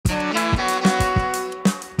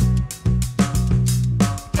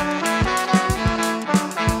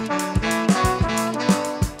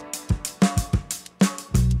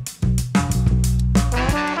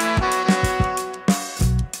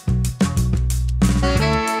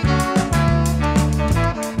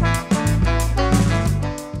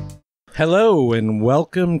Hello and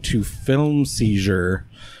welcome to Film Seizure.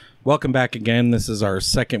 Welcome back again. This is our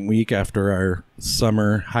second week after our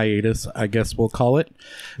summer hiatus, I guess we'll call it.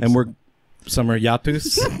 And we're summer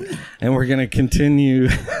hiatus. And we're going to continue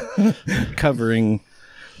covering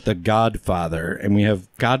The Godfather. And we have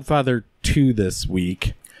Godfather 2 this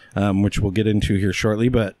week, which we'll get into here shortly.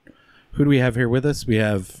 But who do we have here with us? We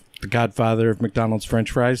have the Godfather of McDonald's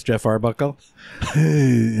French fries, Jeff Arbuckle.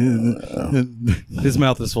 His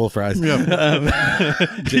mouth is full of fries. Yeah.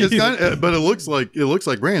 It's kind of, but it looks like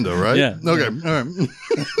Brando, right? Yeah. Okay. All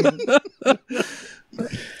right.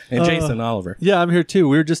 And Jason Oliver. Yeah, I'm here too.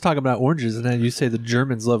 We were just talking about oranges, and then you say the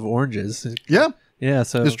Germans love oranges. Yeah. Yeah.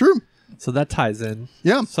 So it's true. So that ties in.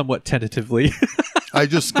 Yeah. Somewhat tentatively. I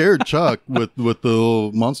just scared Chuck with the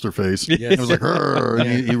little monster face. Yes. It was like,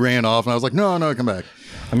 and he ran off, and I was like, no, come back.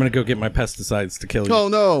 I'm going to go get my pesticides to kill you. Oh,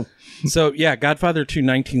 no. So, yeah, Godfather 2,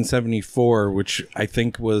 1974, which I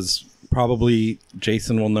think was probably,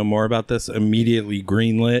 Jason will know more about this, immediately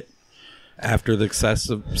greenlit after the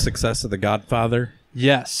success of The Godfather.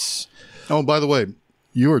 Yes. Oh, by the way,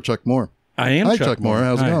 you are Chuck Moore. I am Chuck Moore.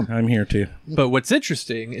 How's it going? I'm here, too. But what's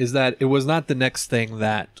interesting is that it was not the next thing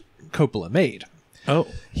that Coppola made. Oh.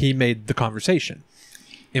 He made The Conversation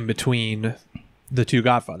in between the two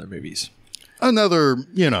Godfather movies. Another,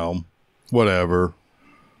 whatever.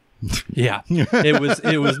 Yeah,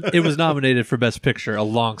 it was nominated for Best Picture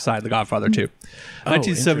alongside The Godfather 2.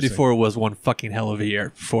 1974 was one fucking hell of a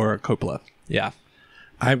year for Coppola. Yeah,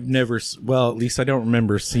 I've never. Well, at least I don't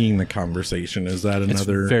remember seeing The Conversation. Is that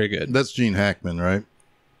another? It's very good. That's Gene Hackman, right?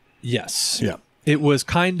 Yes. Yeah. It was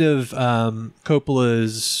kind of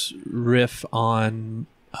Coppola's riff on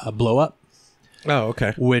Blow Up. Oh,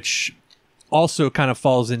 okay. Which also kind of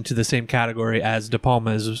falls into the same category as De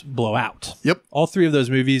Palma's Blowout. Yep. All three of those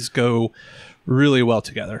movies go really well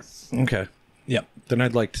together. Okay. Yep. Then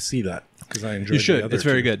I'd like to see that because I enjoyed. You should. The other it's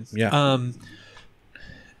very two. good. Yeah.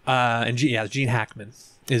 And Gene Hackman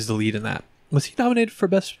is the lead in that. Was he nominated for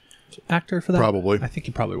Best Actor for that? Probably. I think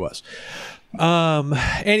he probably was.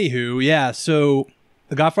 Anywho, yeah. So,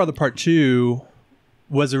 The Godfather Part II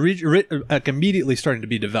was immediately starting to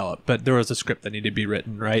be developed, but there was a script that needed to be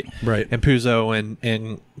written, right? Right. And Puzo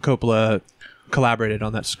and Coppola collaborated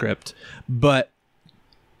on that script, but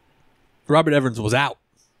Robert Evans was out.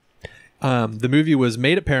 The movie was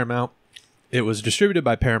made at Paramount. It was distributed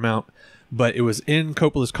by Paramount, but it was in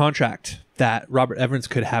Coppola's contract that Robert Evans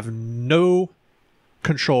could have no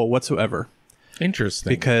control whatsoever. Interesting.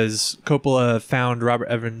 Because Coppola found Robert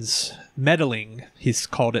Evans meddling, he's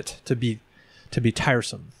called it, to be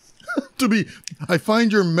tiresome. I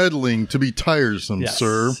find your meddling to be tiresome, yes.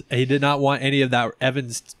 Sir. He did not want any of that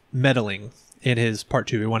Evans meddling in his Part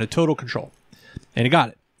 2. He wanted total control. And he got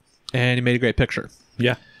it. And he made a great picture.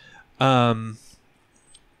 Yeah. So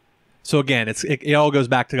again, it all goes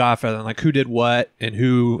back to Godfather, and like who did what and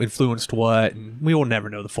who influenced what, and we will never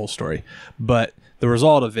know the full story. But the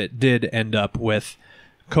result of it did end up with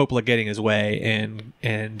Coppola getting his way,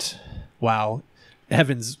 and wow,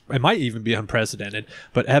 Evans, it might even be unprecedented,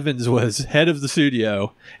 but Evans was head of the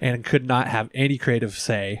studio and could not have any creative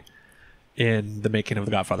say in the making of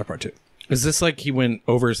The Godfather Part 2. Is this like he went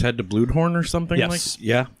over his head to Bloodhorn or something? Yes.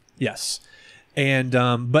 Yeah. Yes. And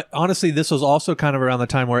but honestly, this was also kind of around the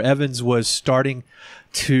time where Evans was starting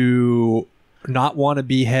to not want to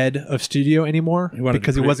be head of studio anymore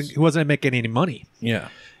because he wasn't making any money. Yeah.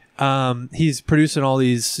 He's producing all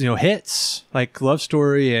these hits like Love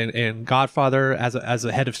Story and Godfather as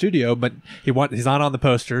a head of studio, but he's not on the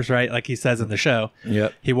posters, right? Like he says in the show.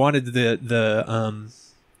 Yep. He wanted the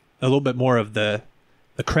a little bit more of the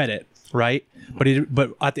credit, right? But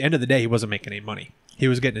at the end of the day, he wasn't making any money. He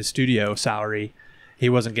was getting his studio salary. He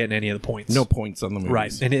wasn't getting any of the points. No points on the movies.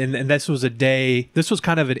 Right. And this was this was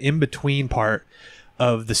kind of an in-between part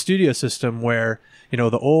of the studio system where,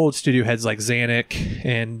 the old studio heads like Zanuck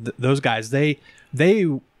and those guys, they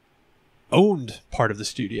owned part of the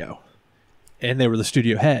studio. And they were the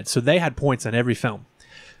studio head. So they had points on every film.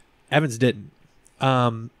 Evans didn't.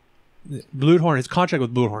 Bloodhorn, his contract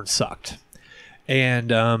with Bloodhorn sucked.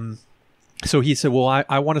 And so he said, well,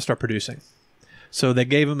 I want to start producing. So they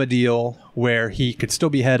gave him a deal where he could still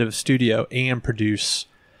be head of studio and produce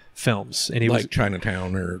films. And he like was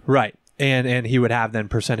Chinatown or right. And he would have then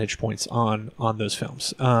percentage points on those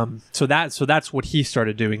films. So that's what he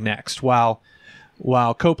started doing next. While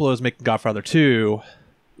Coppola was making Godfather 2,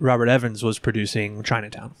 Robert Evans was producing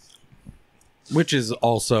Chinatown. Which is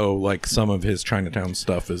also like some of his Chinatown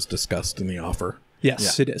stuff is discussed in the offer.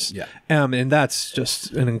 Yes, it is. Yeah. And that's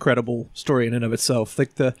just an incredible story in and of itself.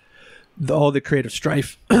 Like the all the creative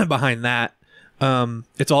strife behind that.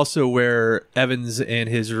 It's also where Evans and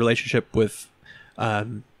his relationship with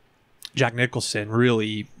Jack Nicholson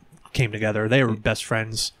really came together. They were best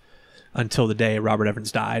friends until the day Robert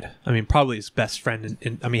Evans died. I mean, probably his best friend.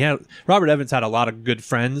 Robert Evans had a lot of good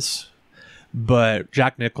friends, but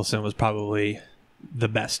Jack Nicholson was probably the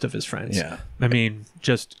best of his friends. Yeah. I mean,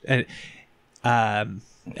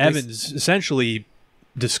 Evans essentially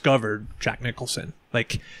discovered Jack Nicholson,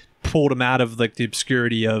 like pulled him out of like the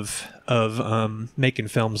obscurity of making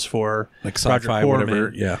films for like sci-fi,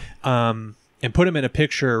 whatever. Yeah. And put him in a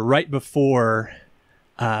picture right before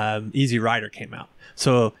Easy Rider came out.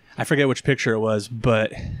 So I forget which picture it was,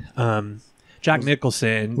 but Jack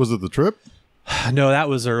Nicholson. Was it The Trip? No, that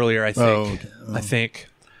was earlier, I think. Oh, okay. I think.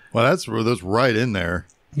 Well, that's right in there.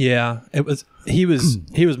 Yeah, it was. He was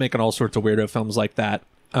making all sorts of weirdo films like that.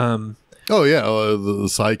 Oh yeah, the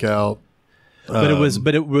Psych Out. But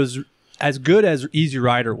it was as good as Easy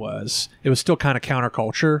Rider was. It was still kind of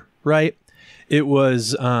counterculture, right? It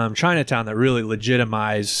was Chinatown that really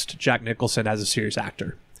legitimized Jack Nicholson as a serious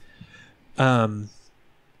actor. And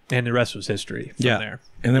the rest was history from there.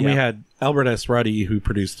 And then we had Albert S. Ruddy, who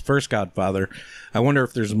produced the first Godfather. I wonder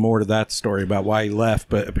if there's more to that story about why he left,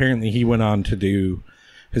 but apparently he went on to do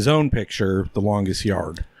his own picture, The Longest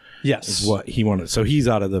Yard. Yes. Is what he wanted. So he's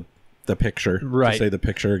out of the picture. Right. To say the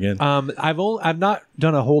picture again. I've not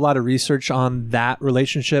done a whole lot of research on that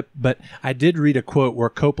relationship, but I did read a quote where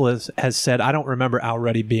Coppola has said, "I don't remember Al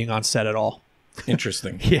Ruddy being on set at all."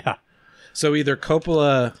 Interesting. Yeah. So either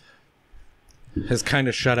Coppola has kind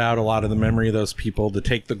of shut out a lot of the memory of those people to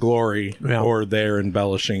take the glory, or they're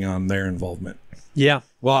embellishing on their involvement. Yeah.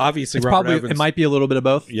 Well, obviously, it might be a little bit of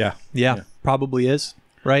both. Yeah. Probably is,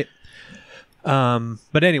 right?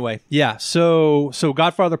 But anyway, yeah. So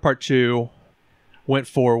Godfather Part II went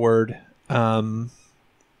forward. The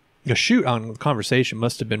shoot on Conversation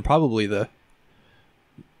must have been probably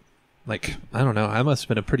I don't know. That must have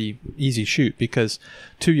been a pretty easy shoot because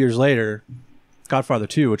 2 years later, Godfather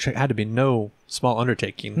 2, which had to be no small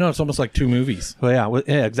undertaking. No, it's almost like two movies. Well,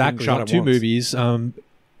 yeah, exactly. Shot at two once. movies.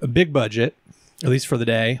 A big budget, at least for the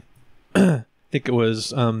day. I think it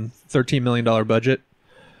was $13 million budget.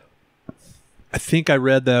 I think I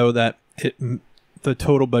read, though, that the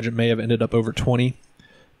total budget may have ended up over 20.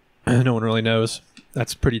 No one really knows.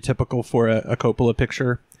 That's pretty typical for a Coppola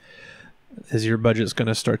picture, as your budget's going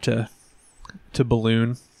to start to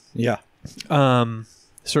balloon. Yeah.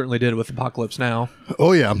 Certainly did with Apocalypse Now.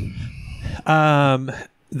 Oh yeah.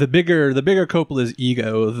 The bigger Coppola's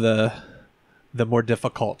ego, the more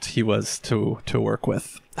difficult he was to work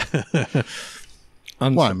with.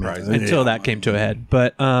 Unsurprising. Until that came to a head.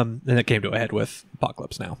 But then it came to a head with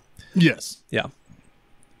Apocalypse Now. Yes. Yeah.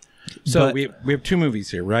 So we have two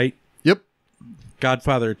movies here, right? Yep.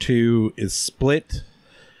 Godfather 2 is split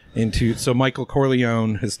into... So Michael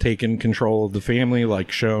Corleone has taken control of the family,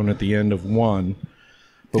 like shown at the end of 1.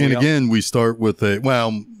 And again, we start with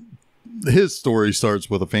his story starts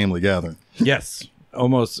with a family gathering. Yes.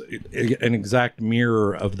 Almost an exact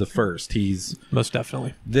mirror of the first. He's... Most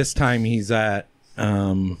definitely. This time he's at...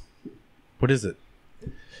 what is it?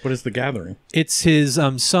 What is the gathering? It's his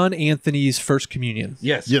son Anthony's first communion.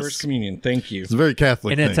 Yes, first communion. Thank you. It's a very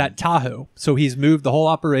Catholic thing. And it's at Tahoe. So he's moved the whole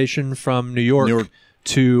operation from New York.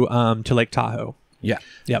 To Lake Tahoe. Yeah.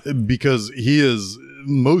 Yep. Because he is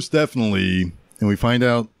most definitely, and we find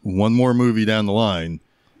out one more movie down the line,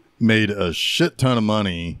 made a shit ton of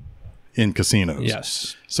money in casinos.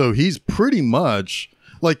 Yes. So he's pretty much,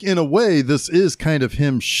 like, in a way, this is kind of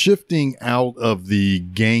him shifting out of the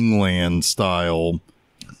gangland style.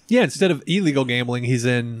 Yeah, instead of illegal gambling, he's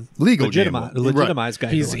in legitimized guy.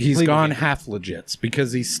 He's gone half legits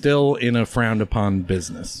because he's still in a frowned upon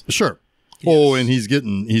business. Sure. Yes. Oh, and he's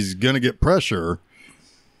going to get pressure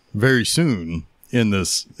very soon in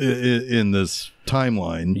this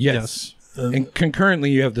timeline. Yes. And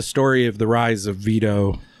concurrently, you have the story of the rise of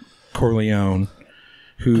Vito Corleone,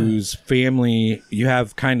 whose family, you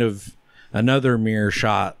have kind of another mirror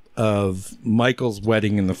shot of Michael's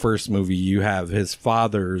wedding in the first movie. You have his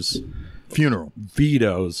father's funeral,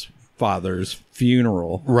 Vito's father's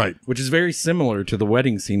funeral, right? Which is very similar to the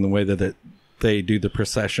wedding scene, the way that they do the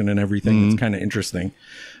procession and everything. Mm-hmm. It's kind of interesting.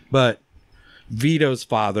 But Vito's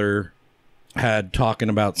father had talking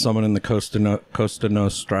about someone in the Cosa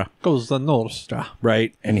Nostra. Cosa Nostra.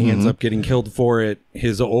 Right? And he ends up getting killed for it.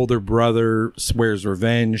 His older brother swears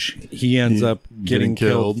revenge. He ends up getting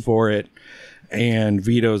killed for it. And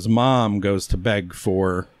Vito's mom goes to beg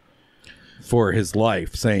for his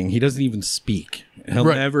life, saying he doesn't even speak. He'll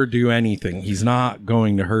never do anything. He's not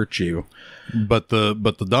going to hurt you. But the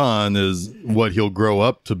Don is what he'll grow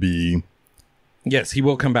up to be Yes, he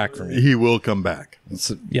will come back from you. He will come back.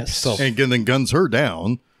 Yes. So, And then guns her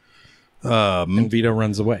down. and Vito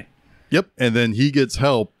runs away. Yep. And then he gets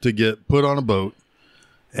help to get put on a boat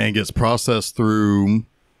and gets processed through,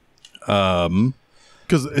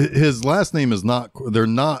 because his last name is not, they're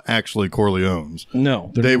not actually Corleones.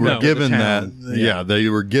 No. They were given the that. town. Yeah, they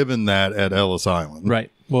were given that at Ellis Island. Right.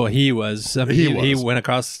 Well, he was. I mean, He he was. went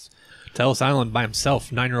across to Ellis Island by himself,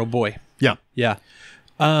 9-year-old boy. Yeah. Yeah.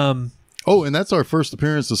 Oh, and that's our first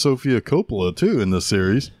appearance of Sofia Coppola, too, in this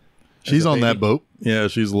series. She's on that boat. Yeah,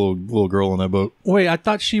 she's a little girl on that boat. Wait, I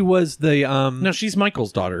thought she was the. No, she's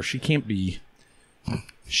Michael's daughter. She can't be.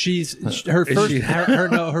 She's her first.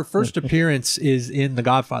 Her first appearance is in The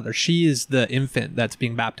Godfather. She is the infant that's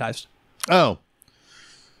being baptized. Oh.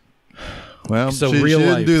 Well, So she real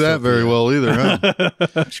didn't life do that Sophia. very well either,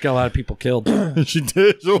 huh? She got a lot of people killed. She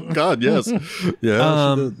did. Oh God, yes.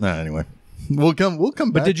 Yeah. she did. Nah, anyway, we'll come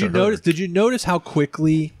back. But did to you her. notice? Did you notice how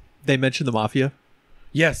quickly they mentioned the mafia?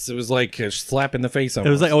 Yes, it was like a slap in the face. It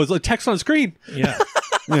was like text on the screen. yeah.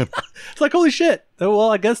 It's like, holy shit.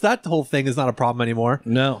 Well, I guess that whole thing is not a problem anymore.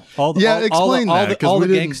 No. Explain that, 'cause all we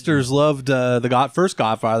the didn't- gangsters loved the first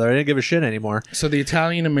Godfather. They didn't give a shit anymore. So the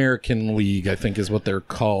Italian American League, I think is what they're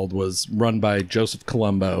called, was run by Joseph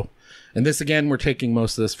Colombo. And this, again, we're taking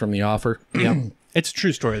most of this from The Offer. Yeah, it's a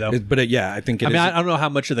true story though. But yeah, I think it I is. mean, I don't know how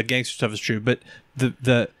much of the gangster stuff is true, but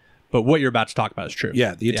but what you're about to talk about is true.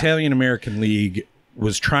 Yeah, the Italian American League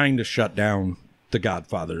was trying to shut down The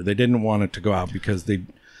Godfather. They didn't want it to go out because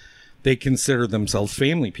they consider themselves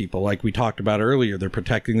family people. Like we talked about earlier, they're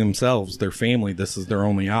protecting themselves, their family. This is their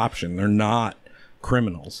only option. They're not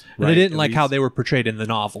criminals. And they didn't like how they were portrayed in the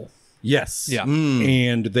novel. Yes. Yeah.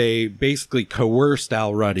 And they basically coerced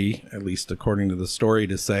Al Ruddy, at least according to the story,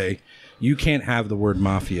 to say, you can't have the word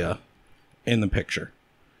mafia in the picture.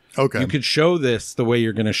 Okay. You could show this the way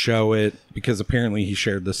you're going to show it, because apparently he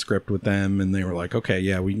shared the script with them and they were like, okay,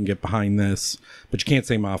 yeah, we can get behind this, but you can't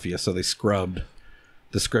say mafia. So they scrubbed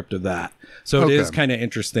the script of that. So it is kind of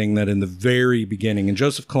interesting that in the very beginning, and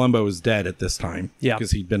Joseph Colombo is dead at this time,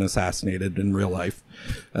 because he'd been assassinated in real life.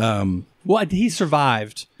 Well, he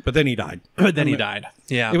survived, But then he died. but then he died.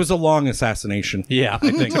 Yeah. It was a long assassination. Yeah, I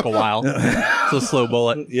think it took a while. It's a slow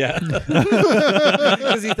bullet. Yeah.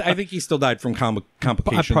 Because I think he still died from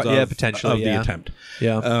complications potentially, of yeah. the attempt.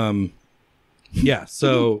 Yeah. Yeah,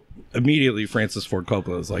 so immediately Francis Ford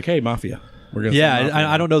Coppola was like, hey, mafia. We're gonna say mafia.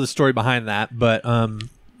 I don't know the story behind that, but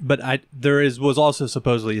was also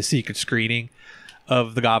supposedly a secret screening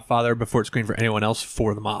of The Godfather before it screened for anyone else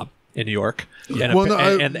for the mob in New York. Yeah.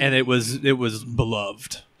 And it was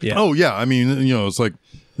beloved. Yeah. Oh yeah, I mean, it's like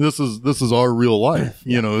this is our real life.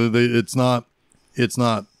 It's not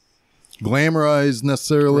glamorized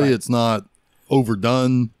necessarily. Right. It's not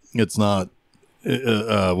overdone. It's not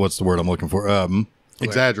what's the word I'm looking for?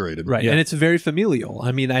 Exaggerated. Right, Yeah. and it's very familial.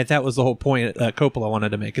 I mean, that was the whole point Coppola wanted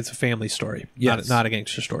to make. It's a family story, Yes. not a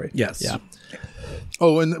gangster story. Yes. Yeah.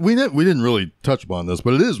 Oh, and we didn't really touch upon this,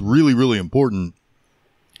 but it is really, really important.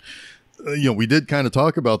 We did kind of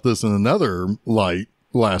talk about this in another light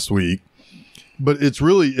last week, but it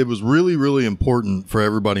was really, really important for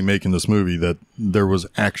everybody making this movie that there was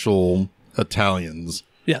actual Italians,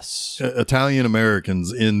 Yes. Italian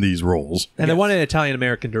Americans in these roles. And they wanted an Italian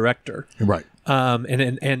American director. Right.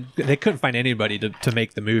 And they couldn't find anybody to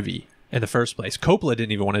make the movie in the first place. Coppola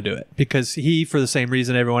didn't even want to do it because he, for the same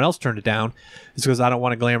reason everyone else turned it down, is because I don't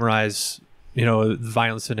want to glamorize, the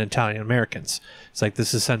violence in Italian Americans. It's like, this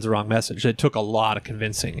sends the wrong message. It took a lot of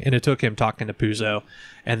convincing, and it took him talking to Puzo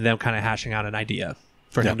and them kind of hashing out an idea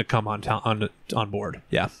for him to come on board.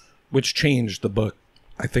 Yeah. Which changed the book,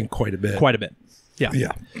 I think, quite a bit. Quite a bit. Yeah.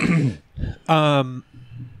 Yeah.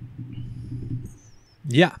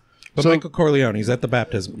 Yeah. But Michael Corleone's at the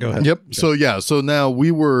baptism. Go ahead. Yep. So now we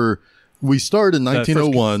started in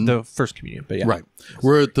 1901. The first communion, but yeah. Right.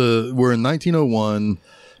 We're in 1901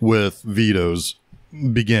 with Vito's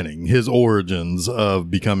beginning, his origins of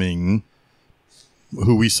becoming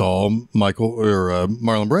who we saw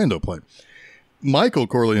Marlon Brando play. Michael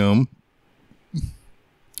Corleone,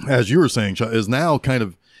 as you were saying, is now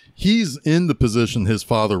he's in the position his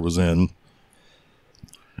father was in,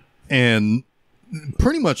 and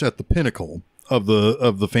pretty much at the pinnacle of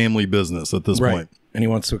the family business at this point. And he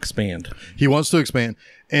wants to expand. He wants to expand.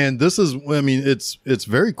 And this is, I mean, it's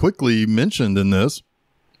very quickly mentioned in this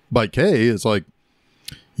by Kay. It's like,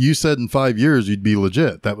 you said in 5 years you'd be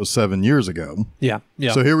legit. That was 7 years ago. Yeah.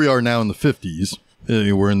 Yeah. So here we are now in the 50s.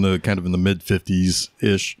 We're in the mid 50s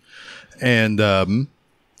ish. And,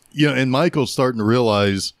 and Michael's starting to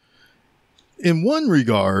realize in one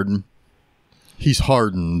regard, he's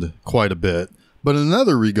hardened quite a bit. But in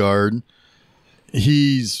another regard,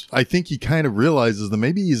 I think he kind of realizes that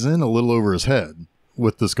maybe he's in a little over his head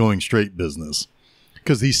with this going straight business,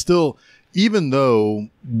 because he's still, even though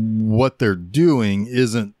what they're doing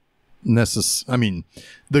isn't necessary. I mean,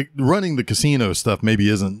 the running the casino stuff maybe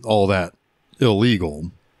isn't all that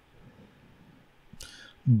illegal,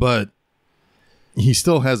 but he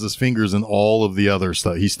still has his fingers in all of the other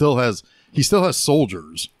stuff. He still has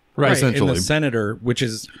soldiers, right? Essentially, And the senator, which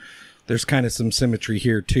is, there's kind of some symmetry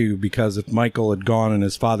here too, because if Michael had gone in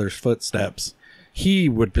his father's footsteps, he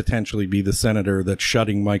would potentially be the senator that's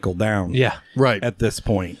shutting Michael down. Yeah, right. At this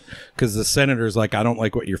point, because the senator's like, I don't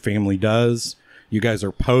like what your family does. You guys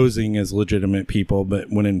are posing as legitimate people, but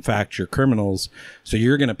when in fact you're criminals. So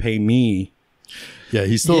you're going to pay me. Yeah,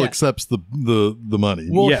 he still accepts the money.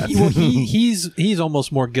 Well, Yes. he's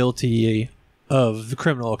almost more guilty of the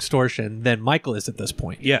criminal extortion than Michael is at this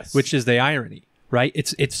point. Yes. Which is the irony, right?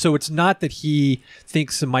 It's not that he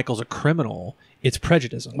thinks that Michael's a criminal. It's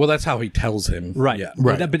prejudice. Well, that's how he tells him. Right. Yeah.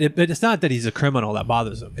 Right. But it's not that he's a criminal that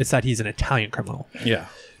bothers him. It's that he's an Italian criminal. Yeah.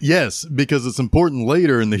 Yes, because it's important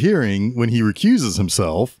later in the hearing when he recuses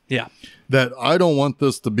himself. Yeah. That I don't want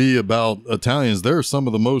this to be about Italians. They're some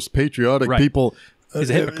of the most patriotic people. He's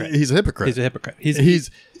a hypocrite. He's a hypocrite. He's a hypocrite.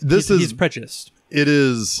 He's prejudiced. It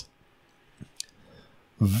is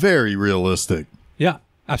very realistic. Yeah,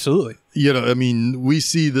 absolutely. You know, I mean, we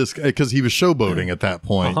see this because he was showboating at that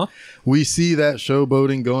point. Uh-huh. We see that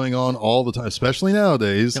showboating going on all the time, especially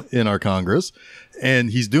nowadays in our Congress, and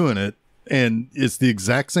he's doing it. And it's the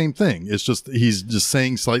exact same thing. It's just he's just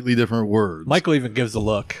saying slightly different words. Michael even gives a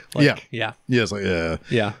look. Like, yeah. It's like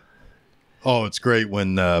Yeah. Oh, it's great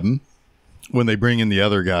when they bring in the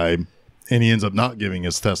other guy, and he ends up not giving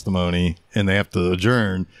his testimony, and they have to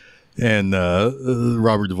adjourn. And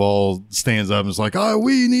Robert Duvall stands up and is like, "Oh,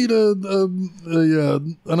 we need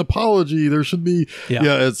an apology. There should be."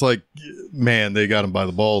 Yeah, it's like, man, they got him by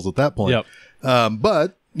the balls at that point. Yep.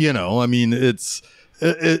 But you know, I mean, it's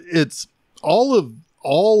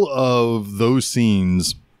all of those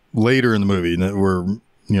scenes later in the movie that were,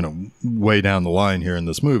 you know, way down the line here in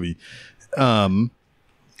this movie,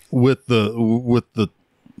 with the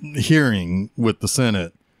hearing with the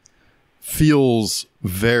Senate feels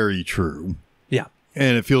very true. Yeah.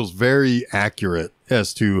 And it feels very accurate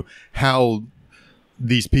as to how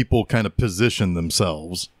these people kind of position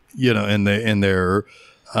themselves, you know, and they're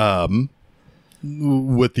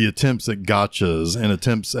with the attempts at gotchas and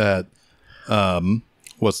attempts at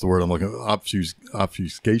what's the word I'm looking for?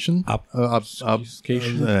 Obfuscation?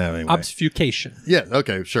 Obfuscation. Anyway. Obfuscation. Yeah,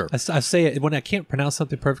 okay, sure. I say it when I can't pronounce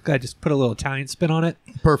something perfectly. I just put a little Italian spin on it.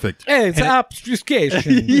 Perfect. Hey, it's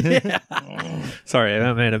obfuscation. Yeah. Sorry,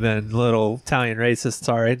 that may have been a little Italian racist.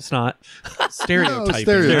 Sorry, it's not. Stereotyping. No,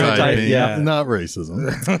 stereotyping. Yeah. Not racism.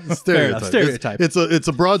 Enough. Stereotype. It's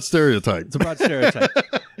a broad stereotype. It's a broad stereotype.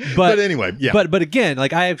 But anyway, yeah. But again,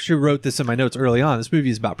 like I actually wrote this in my notes early on. This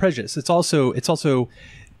movie is about prejudice. It's also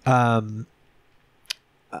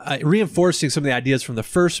reinforcing some of the ideas from the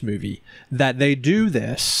first movie, that they do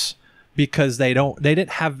this because they didn't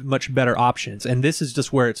have much better options, and this is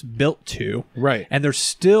just where it's built to. Right. And they're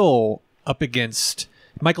still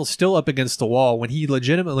Michael's still up against the wall when he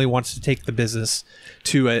legitimately wants to take the business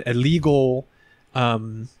to a legal,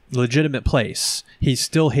 legitimate place. He's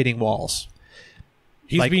still hitting walls.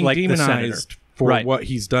 He's being like the demonized for Right. what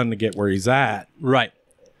he's done to get where he's at. Right.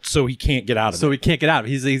 So he can't get out of it. So he can't get out.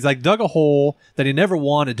 He's like dug a hole that he never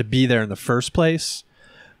wanted to be there in the first place,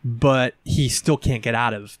 but he still can't get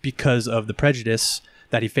out of because of the prejudice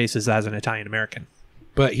that he faces as an Italian American.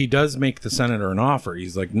 But he does make the senator an offer.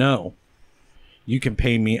 He's like, no, you can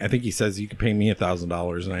pay me. I think he says you can pay me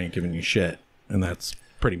 $1,000 and I ain't giving you shit. And that's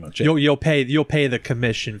pretty much it. You'll pay the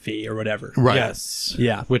commission fee or whatever. Right. Yes.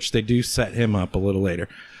 Yeah. Which they do set him up a little later.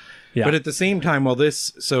 Yeah. But at the same time,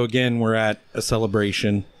 so again, we're at a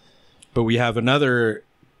celebration, but we have another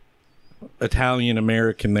Italian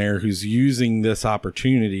American there who's using this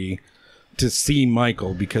opportunity to see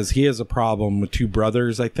Michael because he has a problem with two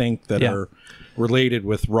brothers, I think, that are related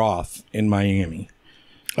with Roth in Miami.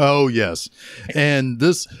 Oh, yes. And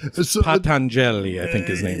this... Patangeli, I think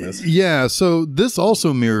his name is. Yeah, so this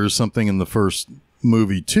also mirrors something in the first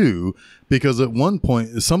movie, too, because at one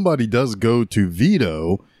point, somebody does go to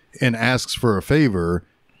Vito and asks for a favor,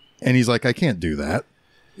 and he's like, I can't do that.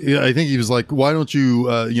 Yeah, I think he was like, why don't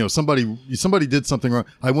you, somebody did something wrong.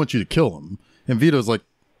 I want you to kill him. And Vito's like,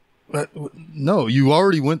 no, you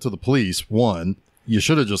already went to the police, one. You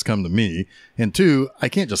should have just come to me. And two, I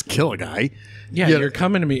can't just kill a guy. Yeah, you're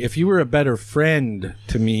coming to me. If you were a better friend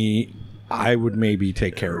to me, I would maybe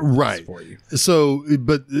take care of this for you. So,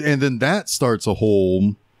 and then that starts a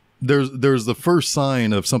whole there's the first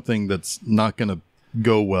sign of something that's not going to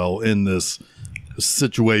go well in this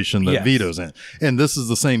situation that Vito's in. And this is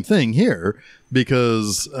the same thing here,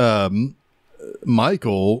 because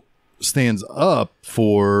Michael stands up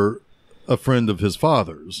for a friend of his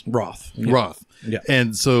father's, Roth. Yeah.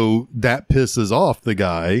 And so that pisses off the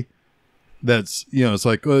guy. That's, it's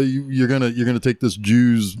like, oh, you're gonna take this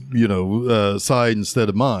Jew's, side instead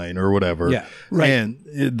of mine or whatever. Yeah. Right. And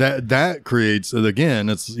that creates, again,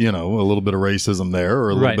 it's, a little bit of racism there, or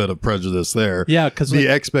a little bit of prejudice there. Yeah. Because the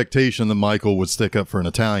expectation that Michael would stick up for an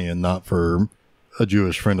Italian, not for a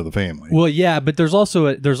Jewish friend of the family. Well, yeah, but there's also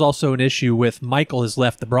an issue with Michael has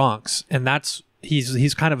left the Bronx, and that's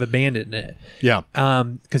he's kind of abandoned it. Yeah.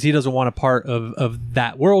 Because he doesn't want a part of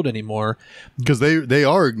that world anymore. Because they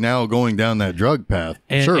are now going down that drug path.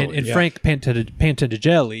 And, surely. and Frank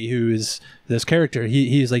Pantagelli, who is this character,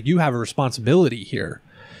 he's like, you have a responsibility here.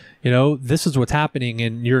 This is what's happening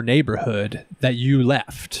in your neighborhood that you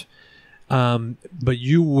left. But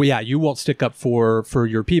you won't stick up for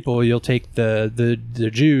your people. You'll take the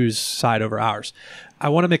Jews' side over ours. I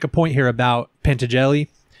want to make a point here about Pantagelli.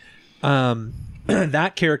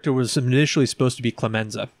 That character was initially supposed to be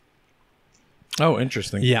Clemenza. Oh,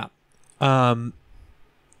 interesting. Yeah.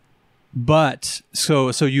 But so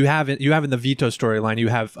you have in the Vito storyline, you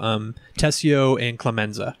have Tessio and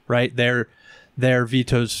Clemenza, right? They're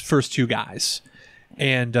Vito's first two guys.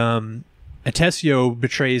 And Tessio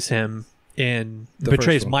betrays him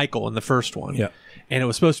betrays Michael in the first one. Yeah. And it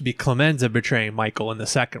was supposed to be Clemenza betraying Michael in the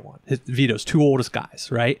second one. Vito's two oldest guys,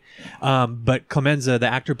 right? But Clemenza, the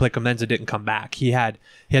actor who played Clemenza, didn't come back. He had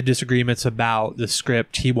disagreements about the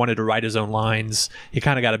script. He wanted to write his own lines. He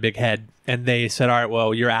kind of got a big head. And they said, all right,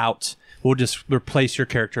 well, you're out. We'll just replace your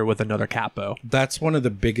character with another capo. That's one of the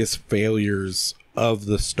biggest failures of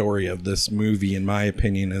the story of this movie, in my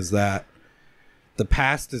opinion, is that the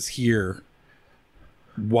past is here.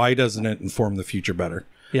 Why doesn't it inform the future better?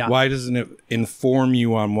 Yeah. Why doesn't it inform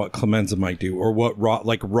you on what Clemenza might do, or what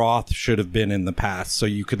Roth should have been in the past, so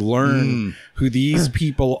you could learn who these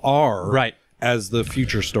people are, right, as the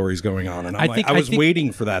future story's going on? And I was think,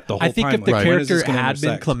 waiting for that the whole time. I think if the character had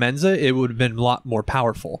been Clemenza, it would have been a lot more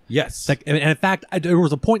powerful. Yes. And in fact, there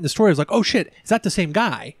was a point in the story I was like, oh shit, is that the same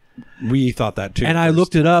guy? We thought that too. And I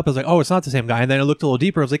looked it up. I was like, oh, it's not the same guy. And then I looked a little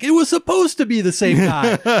deeper. I was like, it was supposed to be the same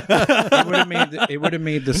guy. It would have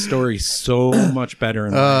made the story so much better.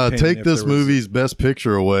 In my opinion, take this movie's best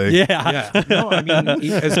picture away. Yeah. No, I mean,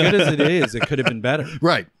 as good as it is, it could have been better.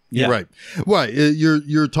 Right. Yeah. Right. Why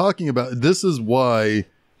you're talking about, this is why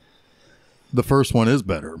the first one is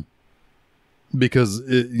better, because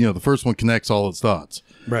the first one connects all its dots.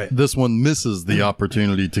 Right. This one misses the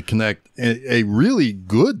opportunity to connect a really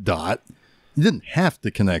good dot. You didn't have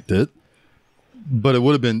to connect it, but it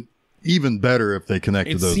would have been even better if they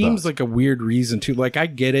connected those dots. It seems like a weird reason to, like, I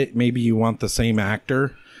get it. Maybe you want the same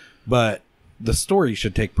actor, but the story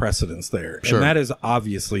should take precedence there. Sure. And that is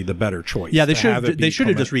obviously the better choice. Yeah, they should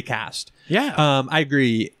have just recast. Yeah. I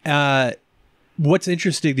agree. What's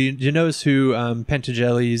interesting, do you notice who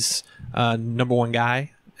Pantagelli's number one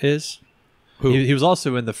guy is? Who? He was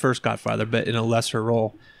also in the first Godfather, but in a lesser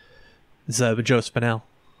role. It's Joe Spinell.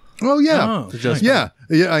 Oh, yeah. Oh, nice. Yeah.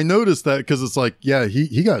 I noticed that, because it's like,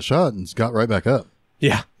 he got shot and got right back up.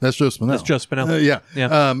 Yeah. That's Joe Spinell. That's Joe Spinell. Yeah.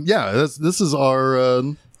 This is our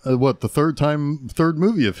the third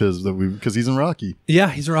movie of his that because he's in Rocky.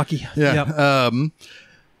 Yeah, he's in Rocky. Yeah.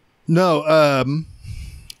 Yep.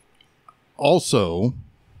 Also,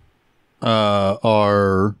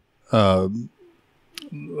 our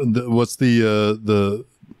what's the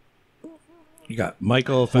you got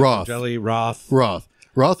Michael Roth.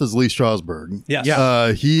 Roth is Lee Strasberg. Yes.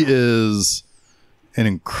 Yeah. He is an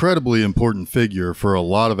incredibly important figure for a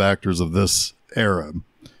lot of actors of this era.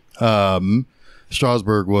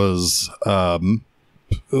 Strasberg was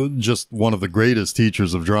just one of the greatest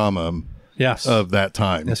teachers of drama of that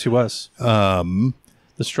time. Yes, he was. The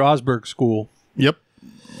Strasberg School. Yep.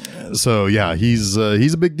 So yeah, he's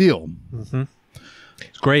a big deal. Mm-hmm.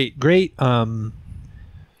 Great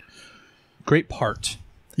part.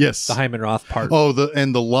 Yes, the Hyman Roth part. Oh,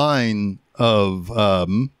 the line of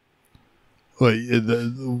what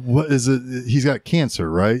is it? He's got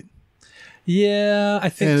cancer, right? Yeah, I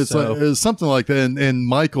think and it's so. Like, it's something like that. And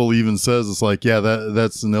Michael even says it's like, yeah,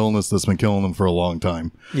 that's an illness that's been killing him for a long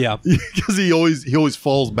time. Yeah, because he always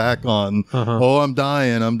falls back on, oh, I'm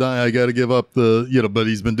dying, I got to give up but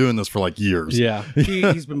he's been doing this for like years. Yeah,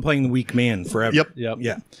 he's been playing the weak man forever. Yep.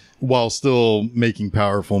 Yeah, while still making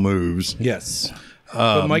powerful moves. Yes,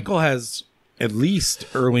 but Michael has, at least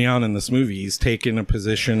early on in this movie, he's taken a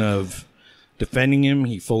position of defending him.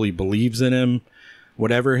 He fully believes in him.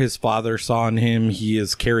 whatever his father saw in him, he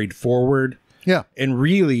is carried forward. Yeah. And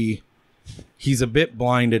really, he's a bit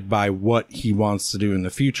blinded by what he wants to do in the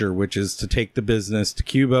future, which is to take the business to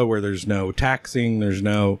Cuba where there's no taxing, there's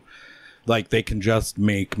no, like, they can just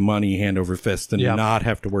make money hand over fist and not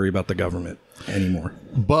have to worry about the government anymore.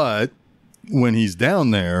 But when he's down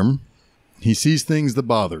there, he sees things that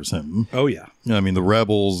bothers him. Oh, yeah. I mean, the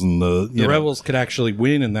rebels and the rebels could actually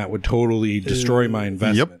win, and that would totally destroy my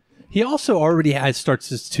investment. Yep. He also already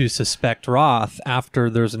starts to suspect Roth after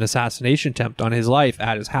there's an assassination attempt on his life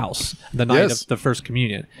at his house the night of the First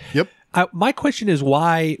Communion. Yep. My question is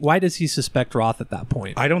why does he suspect Roth at that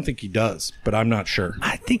point? I don't think he does, but I'm not sure.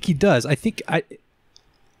 I think he does.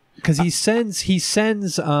 Because he sends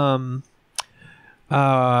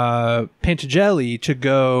Pantagelli to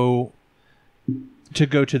go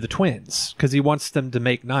to the twins because he wants them to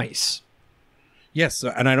make nice. Yes,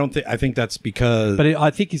 and I think that's because... But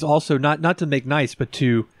I think he's also not to make nice, but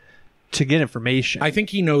to get information. I think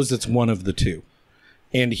he knows it's one of the two.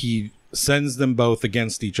 And he sends them both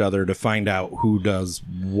against each other to find out who does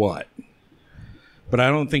what. But I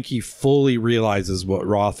don't think he fully realizes what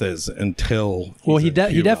Roth is until... he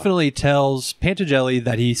definitely tells Pantagelli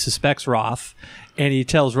that he suspects Roth, and he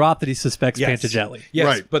tells Roth that he suspects Pantagelli. Yes,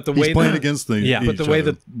 right. But the He's way playing against the but the way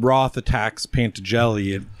that Roth attacks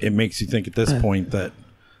Pantagelli, it makes you think at this point that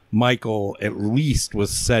Michael at least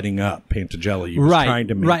was setting up Pantagelli. He was trying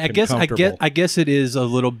to make him comfortable. I guess it is a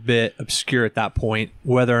little bit obscure at that point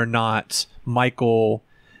whether or not Michael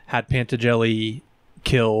had Pantagelli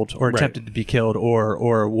killed or attempted to be killed,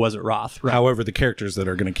 or was it Roth? Right. However, the characters that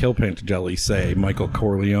are going to kill Pantagelli say Michael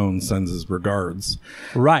Corleone sends his regards.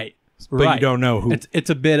 Right. But you don't know who. It's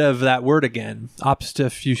a bit of that word again.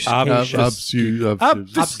 Obfuscation. Obfuscation.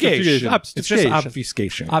 It's just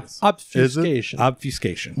obfuscation. Obfuscation.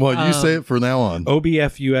 Obfuscation. Well, you say it from now on.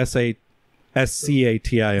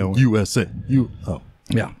 OBFUSASCATION. USA.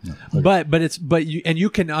 Yeah. But you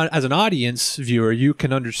can, as an audience viewer, you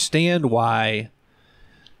can understand why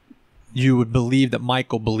you would believe that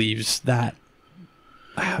Michael believes that.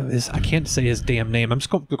 I can't say his damn name. I'm just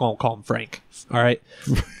going to call him Frank. All right,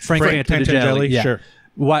 Frank Pantagelli. Yeah. Sure.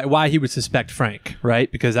 Why he would suspect Frank,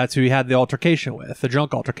 right? Because that's who he had the altercation with, the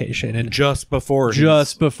drunk altercation, and just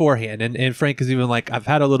beforehand. And Frank is even like, I've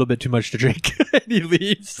had a little bit too much to drink, and he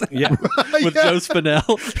leaves. Yeah, with Joe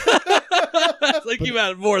Spinell. It's like you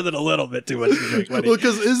had more than a little bit too much to drink. Well,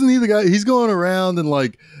 because isn't he the guy? He's going around and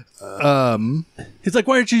like. He's like,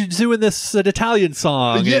 why aren't you doing this an Italian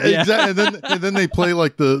song? Yeah, exactly. And then they play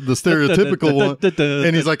like the stereotypical one,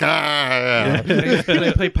 and he's like,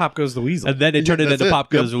 They play Pop Goes the Weasel, and then they turn it into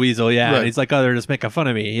Pop Goes the Weasel. Yeah, right. And he's like, oh, they're just making fun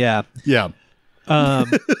of me. Yeah. So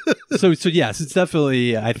yes, it's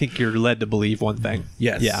definitely. I think you're led to believe one thing.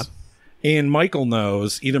 Yes. Yeah. And Michael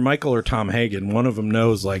knows, either Michael or Tom Hagen, one of them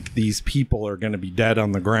knows, like, these people are going to be dead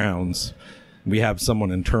on the grounds. We have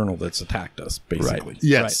someone internal that's attacked us, basically. Right.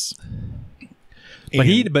 yes.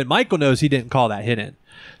 Right. But Michael knows he didn't call that hidden.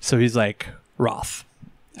 So he's like, Roth,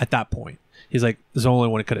 at that point. He's like, there's the only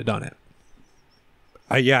one who could have done it.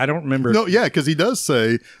 I don't remember. No, yeah, because he does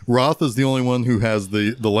say Roth is the only one who has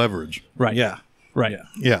the leverage. Right. Yeah. Right.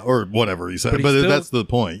 Yeah, or whatever he said. But But still, that's the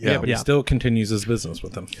point. Yeah. But he still continues his business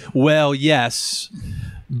with them. Well, yes,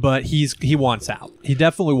 but he wants out. He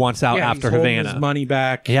definitely wants out after he's holding Havana. His money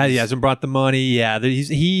back. Yeah, he hasn't brought the money. Yeah,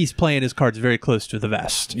 he's playing his cards very close to the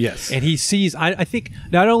vest. Yes, and he sees. I think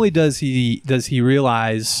not only does he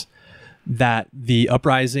realize that the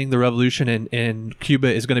uprising, the revolution in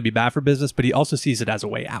Cuba is going to be bad for business, but he also sees it as a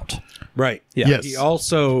way out. Right. Yeah. Yes. He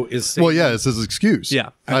also is saying, Well, yeah, it's his excuse. Yeah.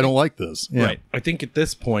 I don't like this. Yeah. Right. I think at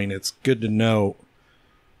this point it's good to know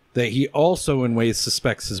that he also in ways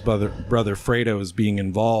suspects his brother Fredo is being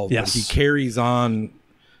involved. Yes. But he carries on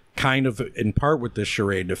kind of in part with this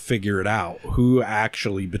charade to figure it out. Who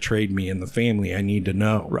actually betrayed me in the family? I need to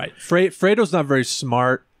know. Right. Fredo's not very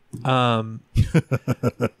smart. And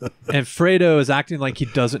Fredo is acting like he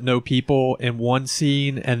doesn't know people in one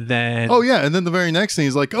scene, and then and then the very next scene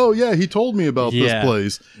he's like, oh yeah, he told me about this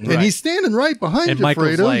place, and he's standing right behind you,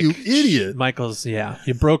 Michael's Fredo, like, you idiot. Michael's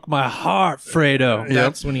you broke my heart, Fredo.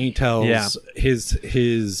 That's when he tells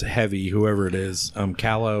his heavy, whoever it is,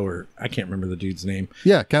 Callow, or I can't remember the dude's name.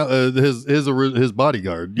 Yeah, his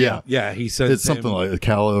bodyguard. Yeah, he sends it's something like a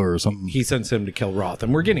Callow or something. He sends him to kill Roth,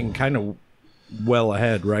 and we're getting kind of well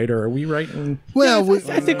ahead, right? Or are we right? Well,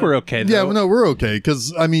 I think we're okay. Though. Yeah, no, we're okay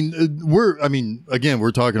because again,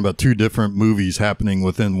 we're talking about two different movies happening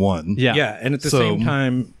within one. Yeah, and at the same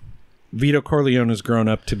time, Vito Corleone has grown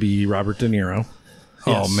up to be Robert De Niro.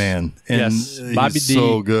 Oh man, and Bobby D.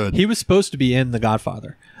 so good. He was supposed to be in The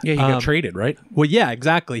Godfather. Yeah, he got traded, right? Well, yeah,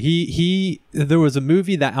 exactly. There was a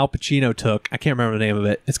movie that Al Pacino took. I can't remember the name of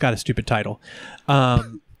it. It's got a stupid title.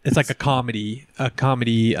 It's like a comedy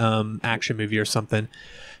action movie or something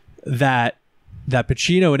that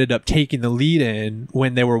Pacino ended up taking the lead in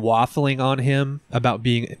when they were waffling on him about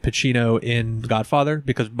being Pacino in Godfather,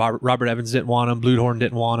 because Robert Evans didn't want him, Bluehorn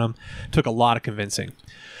didn't want him. Took a lot of convincing.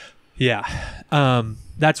 Yeah.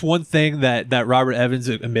 That's one thing that Robert Evans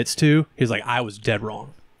admits to. He's like, I was dead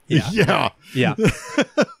wrong. Yeah. Yeah.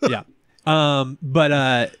 Yeah.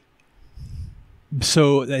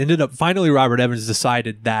 So it ended up finally Robert Evans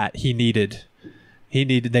decided that they needed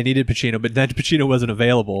Pacino, but then Pacino wasn't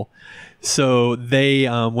available. So they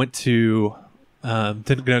went to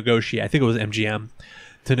negotiate. I think it was MGM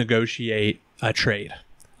to negotiate a trade.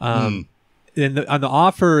 On the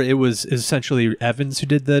offer, it was essentially Evans who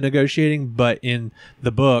did the negotiating, but in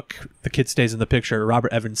the book, The Kid Stays in the Picture,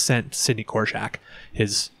 Robert Evans sent Sidney Korshak,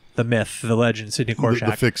 the myth, the legend, Sidney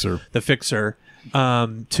Korshak, the fixer,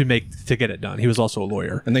 to get it done. He was also a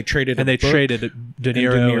lawyer, and they traded De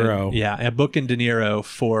Niro, a book and De Niro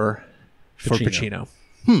for Pacino.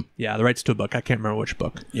 Yeah, the rights to a book. I can't remember which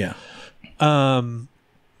book. Yeah,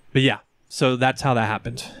 but yeah, so that's how that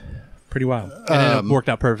happened. Pretty wild. And it worked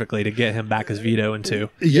out perfectly to get him back as Vito into.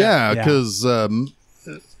 Yeah, because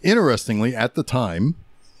interestingly, at the time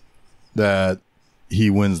that he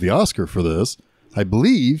wins the Oscar for this, I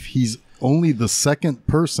believe he's only the second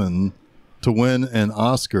person to win an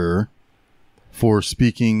Oscar for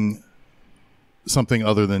speaking something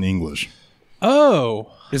other than English.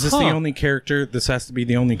 Oh. Is this the only character? This has to be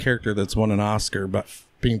the only character that's won an Oscar, but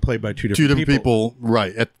being played by two different people.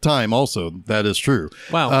 Right. At the time, also, that is true.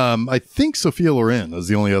 Wow. I think Sophia Loren is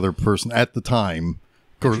the only other person at the time.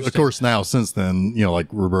 Of course, now, since then, like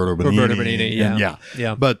Roberto Benigni.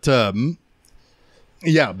 Yeah. But, but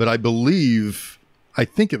I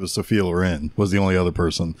think it was Sophia Loren was the only other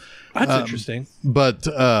person. That's interesting. But,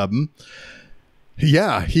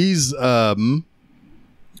 he's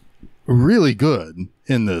really good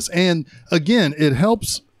in this. And, again, it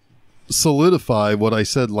helps solidify what I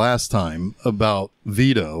said last time about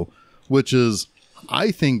Vito, which is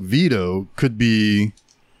I think Vito could be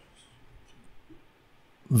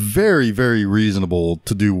very, very reasonable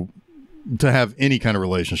to have any kind of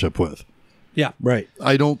relationship with. Yeah. Right.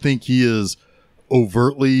 I don't think he is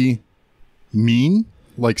overtly mean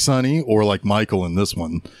like Sonny or like Michael in this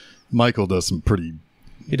one. Michael does some pretty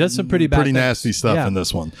nasty stuff in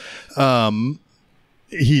this one.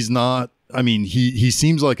 He's not, I mean, he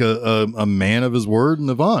seems like a man of his word and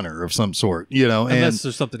of honor of some sort, Unless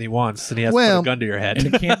there's something he wants and he has to put a gun to your head.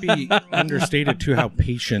 And it can't be understated to how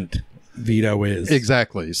patient Vito is.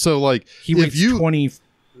 Exactly. So, like, he waits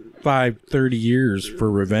 25, 30 years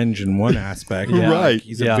for revenge in one aspect. Right. Like,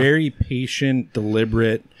 he's a very patient,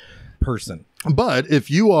 deliberate person. But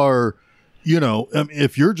if you are,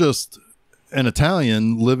 if you're just an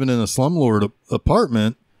Italian living in a slumlord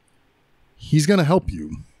apartment, he's going to help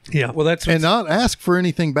you. Yeah. Well, and not ask for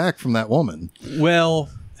anything back from that woman. Well,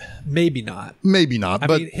 maybe not. I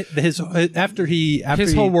mean, his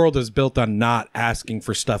whole world is built on not asking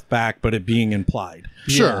for stuff back, but it being implied.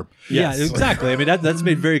 Sure. Yeah, exactly. I mean, that's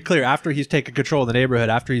made very clear after he's taken control of the neighborhood,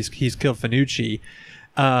 after he's killed Fanucci.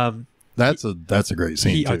 That's a great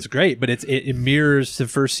scene. It's great, but it mirrors the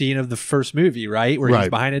first scene of the first movie, right? Where he's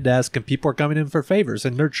behind a desk and people are coming in for favors,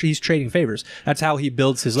 and he's trading favors. That's how he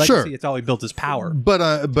builds his legacy. Sure. It's how he built his power. But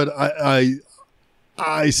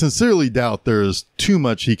I sincerely doubt there's too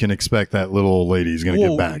much he can expect that little old lady's going to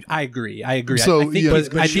get back. I agree. So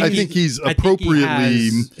I think he's appropriately.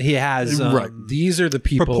 He has right. These are the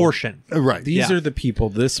people. Proportion. Right. These are the people.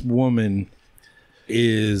 This woman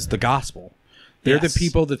is the gospel. They're the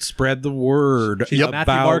people that spread the word about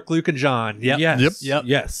Matthew, Mark, Luke, and John. Yep. Yes. Yep.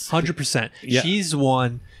 Yes. 100%. Yep. She's the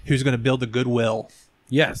one who's going to build the goodwill.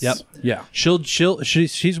 Yes. Yep. Yeah.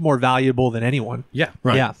 She's more valuable than anyone. Yeah.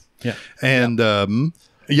 Right. Yeah. Yeah. And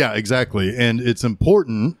exactly. And it's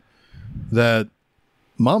important that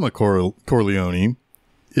Mama Corleone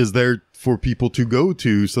is there for people to go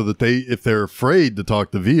to, so that if they're afraid to talk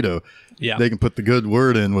to Vito, they can put the good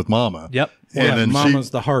word in with Mama. Yep. And then Mama's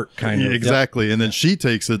the heart, kind of. Exactly. Yep. And then she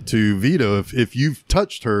takes it to Vito. If you've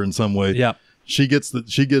touched her in some way, she gets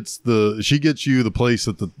you the place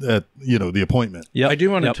at the appointment. Yeah. I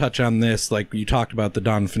do want to touch on this. Like you talked about the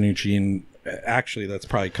Don Fanucci, and actually that's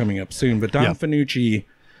probably coming up soon. But Don Fanucci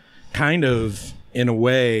kind of, in a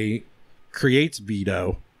way, creates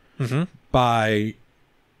Vito by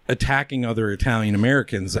attacking other Italian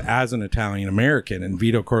Americans as an Italian American, and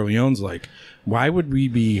Vito Corleone's like, why would we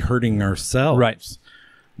be hurting ourselves? Right.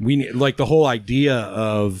 We like the whole idea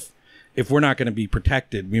of if we're not going to be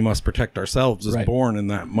protected, we must protect ourselves as Right. born in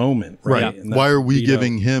that moment. Right. Right. And that Why are we Vito-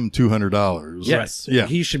 giving him $200? Yes. Yeah.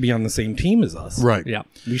 He should be on the same team as us. Right. Yeah.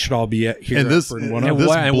 We should all be here And this- for and one And of this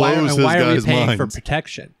why, blows his are we guys' paying for minds.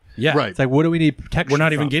 protection? Yeah. Right. It's like, what do we need protection We're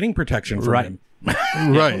not even from? getting protection from Right. him.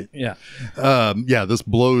 Right. Yeah. Yeah, this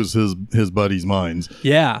blows his buddies' minds.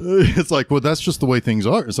 Yeah. It's like, well, that's just the way things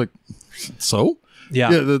are. It's like, so? Yeah.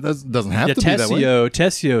 that doesn't have to be that way.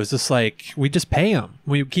 Tessio is just like, we just pay him.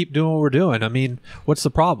 We keep doing what we're doing. I mean, what's the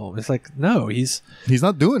problem? It's like, no, he's He's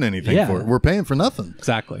not doing anything Yeah. for it. We're paying for nothing.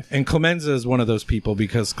 exactly. And Clemenza is one of those people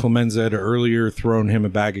because Clemenza had earlier thrown him a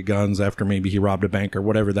bag of guns after maybe he robbed a bank or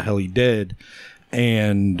whatever the hell he did.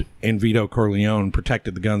 And Vito Corleone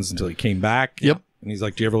protected the guns until he came back. Yep. And he's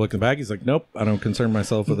like, do you ever look in the bag? He's like, nope, I don't concern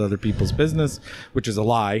myself with other people's business, which is a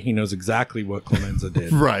lie. He knows exactly what Clemenza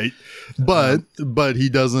did. Right. But he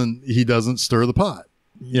doesn't stir the pot.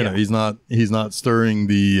 You know, he's not stirring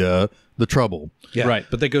the trouble. Yeah. Right.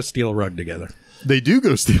 But they go steal a rug together. They do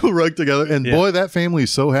go steal a rug together, and boy, that family's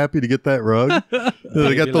so happy to get that rug.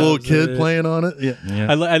 They got the little loves kid it. playing on it. Yeah,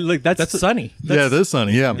 I like That's Sunny. yeah, this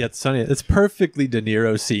Sonny. Yeah, Yeah, it's funny. It's perfectly De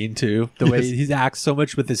Niro scene too. The way he acts so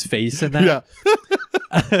much with his face in that. yeah.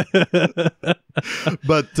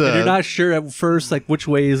 But And you're not sure at first like which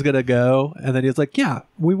way he's gonna go, and then he's like, "Yeah,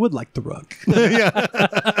 we would like the rug."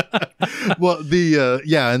 well,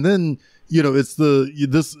 and then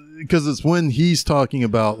it's because it's when he's talking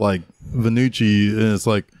about like Vanucci, and it's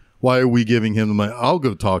like, why are we giving him the money? I'll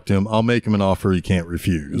go talk to him. I'll make him an offer he can't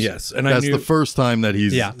refuse. Yes, and that's I knew the first time that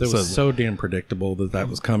he's Yeah, that was says it. so damn predictable that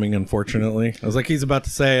was coming. Unfortunately, I was like, he's about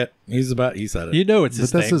to say it. He said it. You know, it's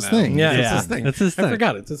his But that's thing. his though. thing. Yeah, Yeah, it's his thing. It's his thing. I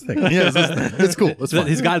forgot it's his thing. Yeah, it's cool. It's fine.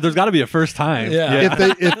 There's got to be a first time. Yeah.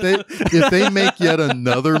 If they make yet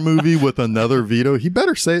another movie with another Vito, he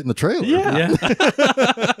better say it in the trailer. Yeah.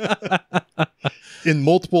 In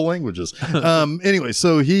multiple languages. Anyway,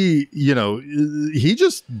 so he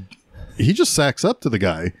just sacks up to the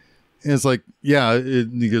guy. And it's like,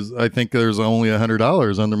 because I think there's only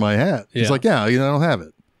 $100 under my hat. He's Yeah. like, I don't have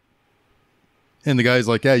it. And the guy's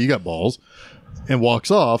like, yeah, you got balls, and walks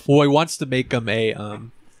off. Well, he wants to make him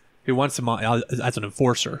he wants him as an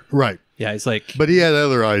enforcer. Right. Yeah, he's like, But he had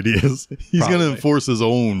other ideas. He's going to Probably. enforce his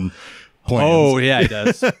own plans. oh yeah, he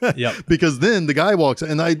does. Yep. Because then the guy walks,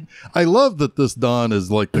 and I love that this Don is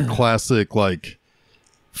like the classic, like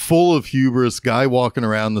full of hubris guy walking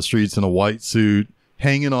around the streets in a white suit,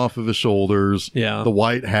 hanging off of his shoulders. Yeah. The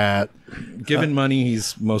white hat. Given money,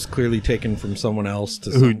 he's most clearly taken from someone else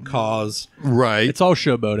to some cause. Right. It's all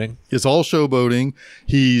showboating. It's all showboating.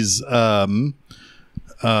 He's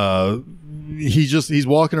he's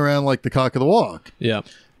walking around like the cock of the walk. Yeah.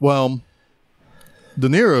 Well, De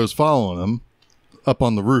Niro's following him up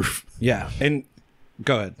on the roof. Yeah, and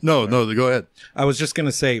go ahead. No, go ahead. I was just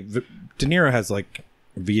gonna say, De Niro has like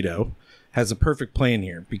Vito has a perfect plan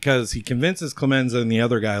here because he convinces Clemenza and the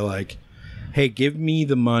other guy like, "Hey, give me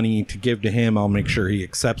the money to give to him. I'll make sure he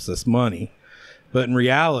accepts this money." But in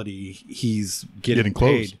reality, he's getting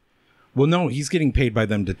close. paid. Well, no, he's getting paid by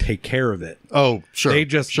them to take care of it. Oh, sure. They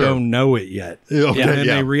just don't know it yet. Okay, and then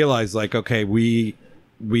yeah. they realize like, okay, we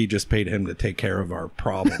just paid him to take care of our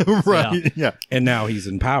problem. Right. Yeah. And now he's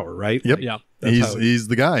in power, right? Yep. Yeah. That's how He's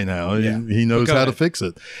the guy now. Yeah. He knows But go how to ahead. fix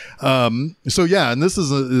it. So yeah, and this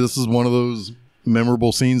is one of those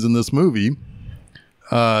memorable scenes in this movie.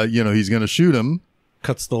 He's going to shoot him.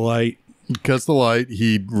 Cuts the light. Cuts the light.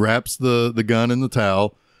 He wraps the gun in the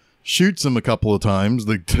towel, shoots him a couple of times.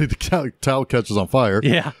 The towel catches on fire.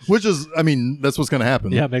 Yeah. Which is, I mean, that's what's going to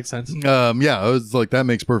happen. Yeah, makes sense. I was like, that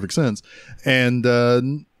makes perfect sense. And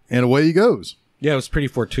away he goes. Yeah, it was pretty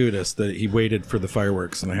fortuitous that he waited for the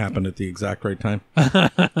fireworks and it happened at the exact right time.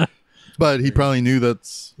 But he probably knew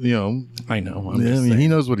that's, I know. he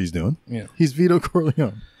knows what he's doing. Yeah. He's Vito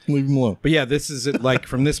Corleone. Leave him alone. But yeah, this is it. Like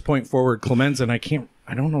from this point forward, Clemenza and I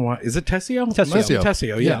don't know why. Is it Tessio?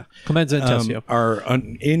 Tessio, yeah. Clemenza and Tessio. Are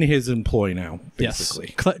in his employ now, Yes. basically.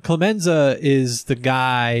 Clemenza is the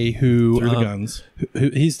guy who Through the guns. Who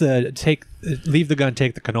he's the leave the gun,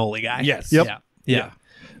 take the cannoli guy. Yes. Yep. Yeah.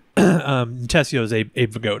 Tessio is Abe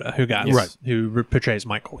Vigoda who portrays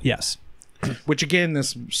Michael. Yes. Which again,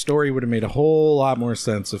 this story would have made a whole lot more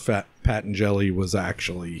sense if Pat and Jelly was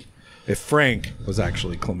actually, if Frank was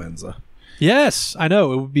actually Clemenza. Yes, I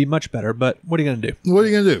know it would be much better, but what are you gonna do? What are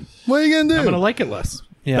you gonna do? What are you gonna do? I'm gonna like it less.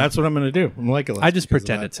 Yeah. That's what I'm gonna do. I'm gonna like it less. I just because of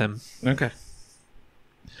pretend that. it's him. Okay.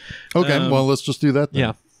 Okay, well, let's just do that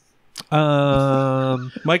then. Yeah.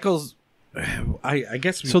 Michael's. I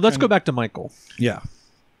guess. So let's go back to Michael. Yeah.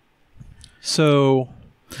 So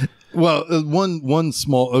Well, one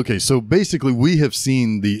small. Okay, so basically, we have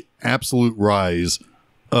seen the absolute rise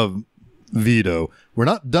of Vito. We're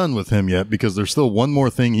not done with him yet because there's still one more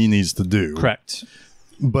thing he needs to do. Correct.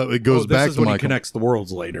 But it goes back is to when Michael. he connects the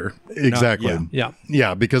worlds later. Exactly.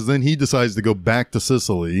 Yeah. Because then he decides to go back to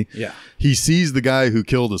Sicily. Yeah. He sees the guy who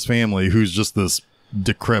killed his family, who's just this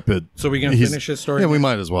decrepit. So we gonna finish his story? Yeah, we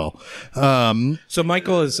might as well.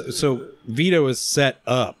 So Vito has set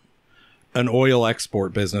up an oil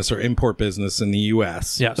export business or import business in the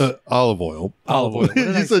U.S. Yes. Olive oil. Olive oil. What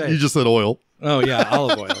did I say? You just said oil. Oh yeah,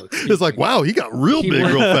 olive oil. It's like, wow, he got real big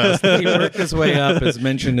real fast. He worked his way up, as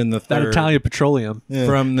mentioned in the That third. Italian petroleum.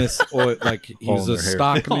 From this oil, like he was a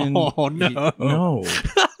stockman. Oh, no. No.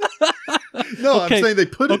 No, Okay. I'm saying they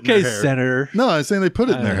put it in Okay, their hair. Senator. No, I'm saying they put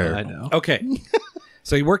it in their hair. I know. Okay.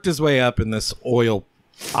 So he worked his way up in this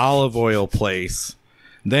olive oil place.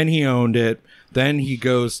 Then he owned it. Then he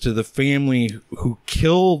goes to the family who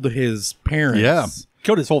killed his parents. Yeah.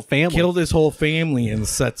 Killed his whole family. Killed his whole family and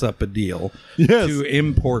sets up a deal Yes. to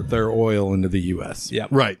import their oil into the U.S. Yeah.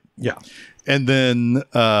 Right. Yeah. And then,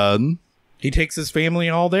 He takes his family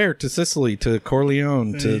all there to Sicily, to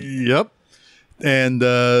Corleone, to yep. And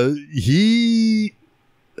he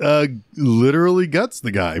literally guts the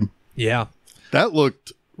guy. Yeah. That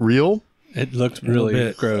looked real. It looked really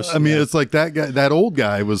bit. gross. I mean, it's like that guy, that old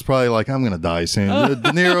guy was probably like, I'm going to die soon. De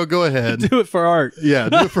Niro, go ahead. do it for art. Yeah,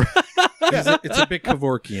 do it for. it's a bit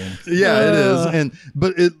Kevorkian. Yeah, it is,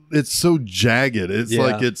 but it's so jagged. It's Yeah.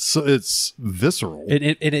 like it's visceral.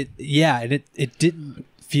 It didn't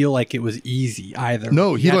feel like it was easy either.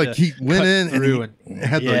 No, he had like to he went cut in through and he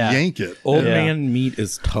had to Yeah. yank it. Old Yeah. man meat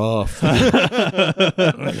is tough.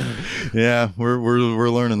 Yeah, we're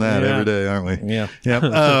learning that Yeah. every day, aren't we? Yeah.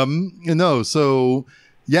 Yeah. No. So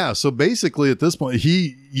yeah. So basically, at this point,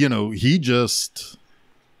 he just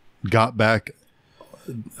got back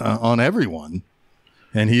on everyone,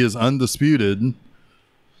 and he is undisputed.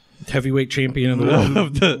 Heavyweight champion of the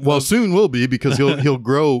world. Well, soon will be because he'll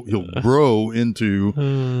grow into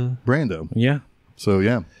Brando. Yeah. So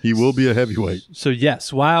yeah, he will be a heavyweight. So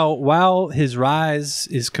yes, while his rise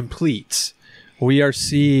is complete, we are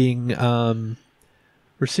seeing a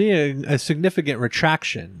significant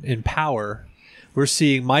retraction in power. We're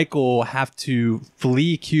seeing Michael have to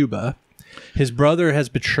flee Cuba. His brother has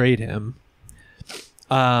betrayed him.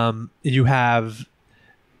 You have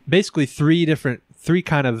basically three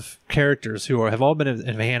kind of characters who have all been in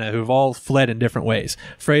Havana, who have all fled in different ways.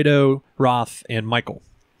 Fredo, Roth, and Michael.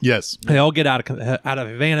 Yes. They all get out of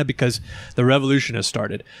Havana because the revolution has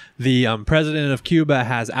started. The president of Cuba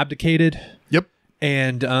has abdicated, Yep.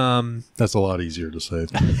 and That's a lot easier to say.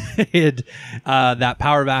 that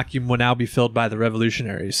power vacuum will now be filled by the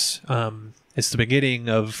revolutionaries. It's the beginning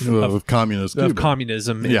of Communist of Cuba.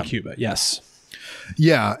 communism in Yeah. Cuba. Yes.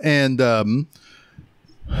 Yeah, and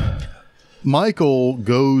Michael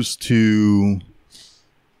goes to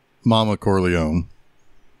Mama Corleone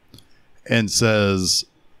and says,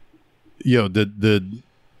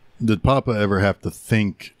 did Papa ever have to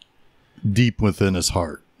think deep within his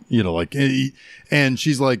heart? And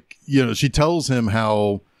she's like, she tells him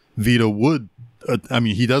how Vito would.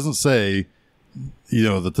 He doesn't say,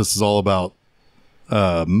 that this is all about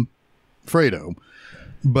Fredo,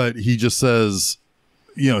 but he just says,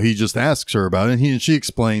 he just asks her about it, and she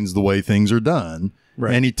explains the way things are done,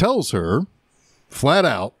 Right. and he tells her flat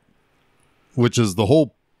out, which is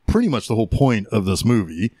pretty much the whole point of this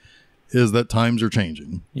movie, is that times are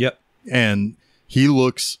changing. Yep. And he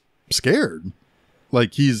looks scared,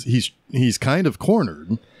 like he's kind of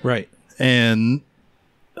cornered, Right. and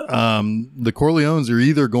the Corleones are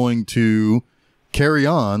either going to carry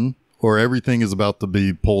on or everything is about to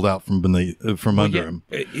be pulled out from under him.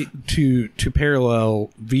 To parallel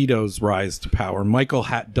Vito's rise to power, Michael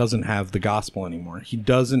doesn't have the gospel anymore. He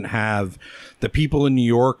doesn't have the people in New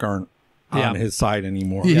York aren't on his side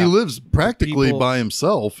anymore. He lives practically People- by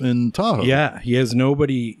himself in Tahoe. Yeah, he has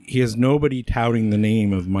nobody touting the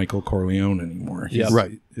name of Michael Corleone anymore.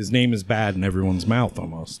 Right. His name is bad in everyone's mouth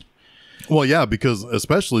almost. Well, yeah,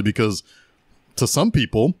 especially because to some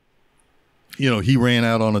people, he ran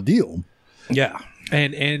out on a deal. Yeah.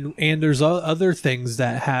 And there's other things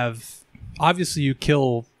that have obviously you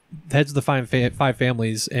kill heads of the five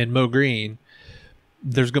families and Mo Green,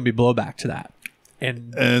 there's going to be blowback to that.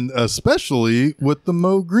 And especially with the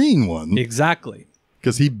Mo Green one, Exactly.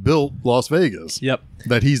 because he built Las Vegas. Yep.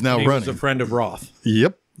 That he's now He running. was a friend of Roth.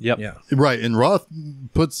 Yep. Yep. Yeah. Right. And Roth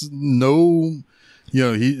puts no,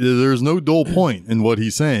 there's no dull point in what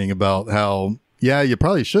he's saying about how, you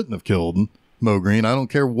probably shouldn't have killed Mo Green. I don't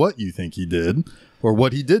care what you think he did or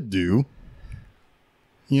what he did do.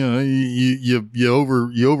 You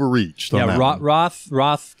overreached. On Yeah. that one.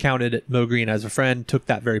 Roth counted Mo Green as a friend, took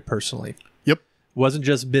that very personally. Yep. Wasn't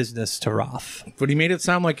just business to Roth. But he made it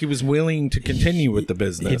sound like he was willing to continue with the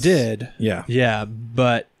business. He did. Yeah. Yeah,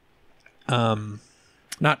 but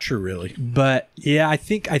not true, really. But yeah, I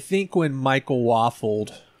think when Michael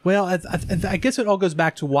waffled, well, I guess it all goes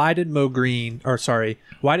back to why did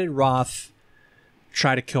Roth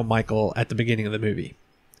try to kill Michael at the beginning of the movie?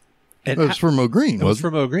 It was for Mo Green. It was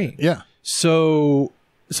for Mo Green. Yeah. So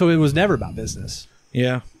it was never about business.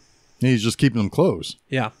 Yeah. He's just keeping them close.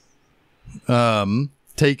 Yeah.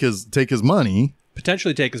 Take his money,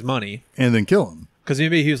 Potentially take his money, and then kill him. because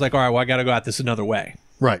maybe he was like, all right, well, I got to go at this another way.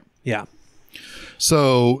 Right. Yeah.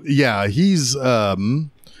 So yeah, he's on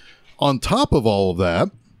top of all of that.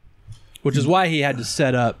 Which is why he had to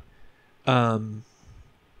set up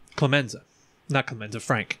Clemenza. Not Clemenza,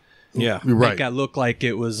 Frank. Yeah. Right. Make that look like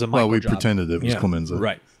it was a Michael Well, we job. pretended it was Yeah. Clemenza.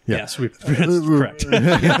 Right. Yeah. Yes, that's correct.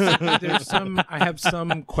 I have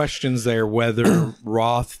some questions there whether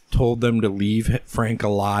Roth told them to leave Frank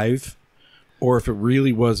alive or if it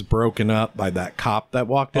really was broken up by that cop that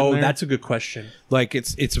walked in Oh, there. that's a good question. Like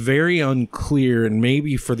it's very unclear, and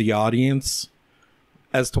maybe for the audience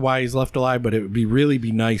as to why he's left alive, but it would really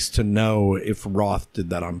be nice to know if Roth did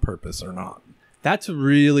that on purpose or not. That's a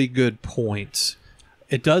really good point.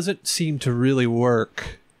 It doesn't seem to really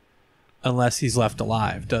work unless he's left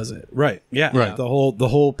alive, does it? Right. Yeah. Right. The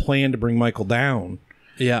whole plan to bring Michael down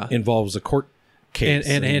Yeah. involves a court case.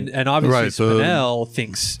 And obviously Right, so- Spinell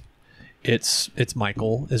thinks it's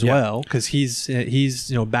Michael as Yeah. well, because he's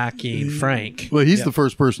backing Frank. Well, he's the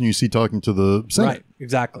first person you see talking to the Senate. Right.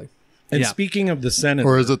 Exactly. And yeah. speaking of the Senate,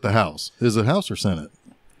 Or is it the House? Is it House or Senate?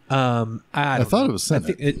 I thought it was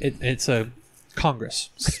Senate. I think it's a Congress.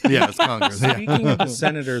 Yeah, it's Congress. Yeah. speaking of the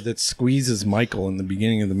senator that squeezes Michael in the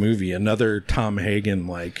beginning of the movie, another Tom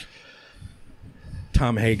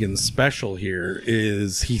Hagen special here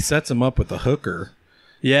is he sets him up with a hooker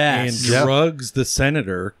and Yes. drugs the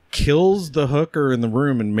senator, kills the hooker in the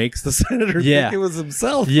room, and makes the senator Yeah. think it was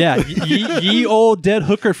himself. Yeah. Ye old dead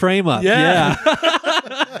hooker frame up. Yeah.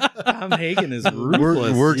 Yeah. Tom Hagen is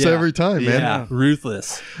ruthless. Works Yeah. every time, man. Yeah.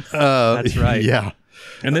 Ruthless. That's right. Yeah.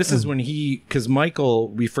 And this is when because Michael,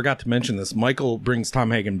 we forgot to mention this, Michael brings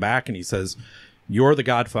Tom Hagen back and he says, "You're the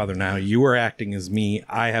Godfather now. You are acting as me.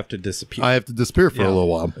 I have to disappear." I have to disappear for a little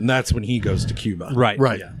while. And that's when he goes to Cuba. Right.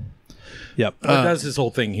 Right. Yeah. Yep. Or does his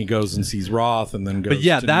whole thing. He goes and sees Roth and then goes But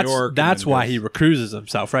yeah, to New York. that's and then why goes- he recruises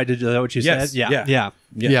himself, right? Is that what you Yes, said? Yeah. yeah. Yeah.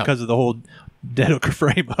 Yeah. Because of the whole dead hooker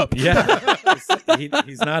frame up. Yeah.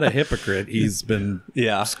 He's not a hypocrite. He's been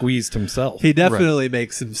Yeah. squeezed himself. He definitely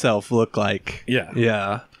makes himself look like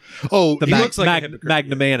Yeah. Oh, the he looks like a hypocrite.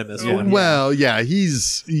 magnanimous one. well, yeah,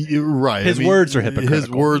 right. His words are His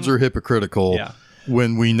hypocritical. words are hypocritical Yeah.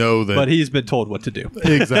 when we know that. But he's been told what to do.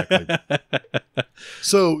 Exactly.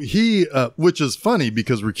 So he, which is funny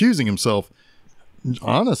because recusing himself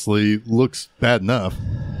honestly looks bad enough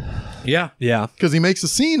Yeah. Yeah. because he makes a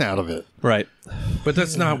scene out of it Right. But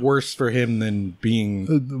that's not worse for him than being.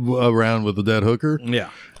 around with the dead hooker. Yeah.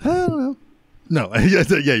 I don't know. No, yeah,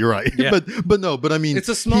 you're right. Yeah. But I mean, It's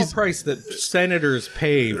a small price that senators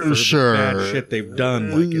pay for Sure. the bad shit they've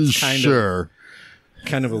done. Like it's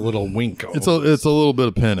kind of a little wink. It's a little bit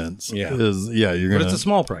of penance. Yeah. You're but gonna it's a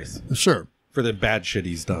small price sure for the bad shit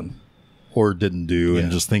he's done. or didn't do and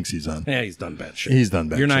Yeah. just thinks he's done. Yeah, he's done bad shit. He's done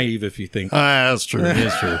bad You're shit. naive if you think. That's true.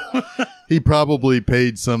 That's true. He probably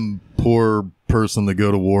paid some poor person to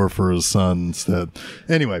go to war for his son instead.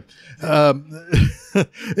 Anyway,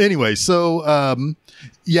 so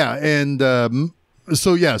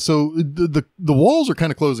the walls are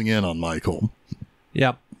kind of closing in on Michael.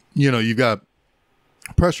 Yeah. You know, you've got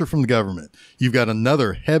pressure from the government. You've got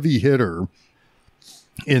another heavy hitter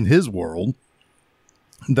in his world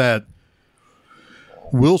that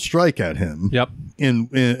will strike at him. Yep.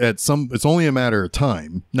 It's only a matter of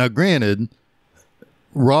time. Now, granted,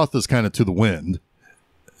 Roth is kind of to the wind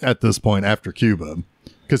at this point after Cuba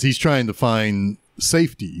because he's trying to find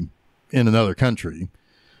safety in another country.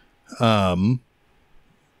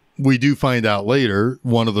 We do find out later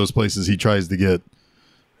one of those places he tries to get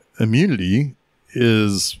immunity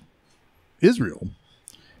is Israel,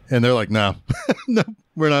 and they're like, "No, no,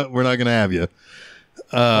 we're not going to have you."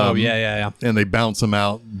 Yeah. And they bounce him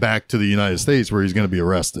out back to the United States where he's going to be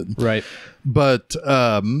arrested. Right. But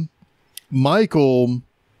Michael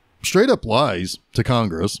straight up lies to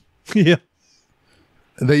Congress. Yeah.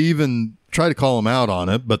 They even try to call him out on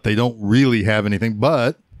it, but they don't really have anything.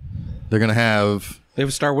 But they're going to have... They have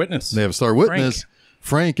a star witness. They have a star witness.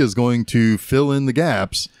 Frank is going to fill in the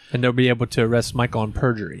gaps. And they'll be able to arrest Michael on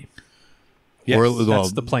perjury. Yes,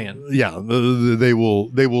 That's the plan. Yeah, they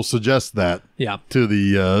will suggest that Yeah. to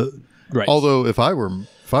the... Right. Although if I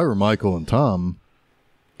were Michael and Tom,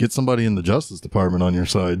 get somebody in the Justice Department on your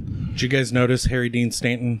side. Did you guys notice Harry Dean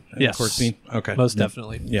Stanton in Yes. the court scene? Okay. Most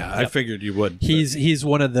definitely. Yeah, I figured you would. He's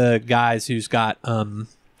one of the guys who's got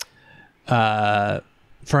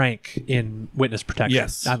Frank in witness protection.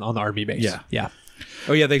 Yes. on the army base. Yeah. Yeah.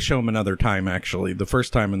 Oh yeah, they show him another time actually. The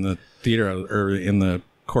first time in the theater or in the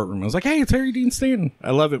courtroom, I was like, "Hey, it's Harry Dean Stanton."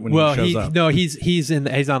 I love it when he shows up. No, he's on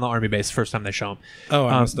the army base the first time they show him. Oh,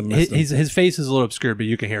 I must have missed him. His face is a little obscured, but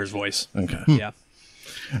you can hear his voice. Okay. Yeah.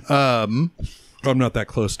 I'm not that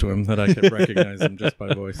close to him that I could recognize him just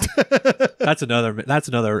by voice. That's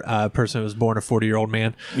another person who was born a 40-year-old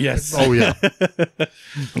man. Yes. Oh yeah,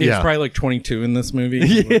 He's probably like 22 in this movie.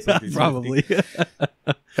 He looks like he's Probably.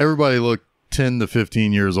 everybody looked 10 to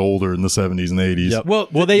 15 years older in the 70s and 80s. Yep.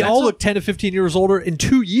 Well, they all look 10 to 15 years older in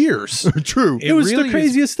 2 years. True. It was really the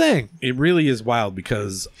craziest thing. It really is wild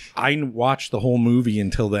because I watched the whole movie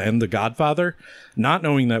until the end of Godfather, not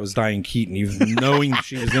knowing that was Diane Keaton, even knowing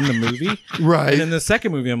she was in the movie. Right. And in the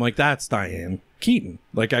second movie, I'm like, that's Diane Keaton.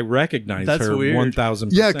 Like, I recognize That's her weird. 1,000%.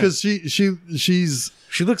 Yeah, because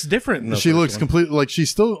she looks different in the she first looks one. completely like she's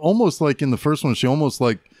still almost like in the first one. She almost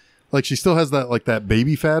like she still has that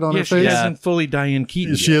baby fat on her She face. hasn't fully Diane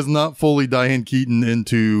Keaton She yet. has not fully Diane Keaton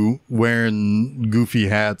into wearing goofy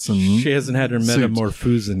hats and She hasn't had her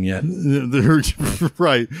metamorphosen yet.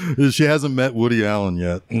 right. She hasn't met Woody Allen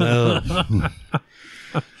yet. No.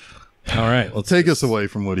 All right, let's Take us away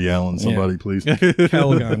from Woody Allen, somebody, please.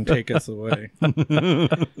 Calgon, take us away.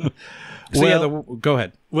 Go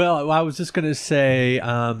ahead. Well, I was just going to say,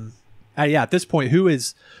 at this point,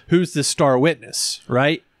 who's the star witness,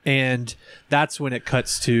 right? And that's when it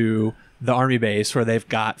cuts to the army base where they've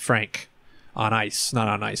got Frank on ice, not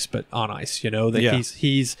on ice, but on ice. You know that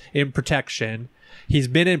he's in protection. He's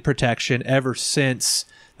been in protection ever since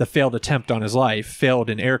the failed attempt on his life, failed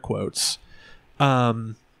in air quotes.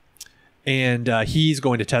 And he's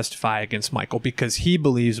going to testify against Michael because he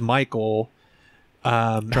believes Michael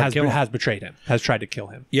has betrayed him, has tried to kill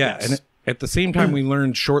him. Yeah, Yes. and at the same time, we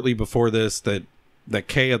learned shortly before this that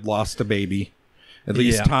Kay had lost a baby. At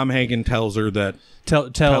least Tom Hagen tells her that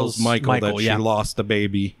tells Michael that she lost a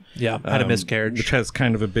baby. Yeah, had a miscarriage, which has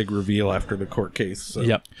kind of a big reveal after the court case. So.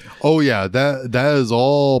 Yep. Oh yeah, that is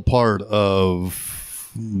all part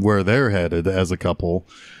of where they're headed as a couple.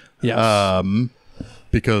 Yes.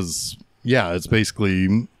 Because it's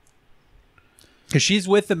basically because she's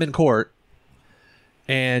with him in court,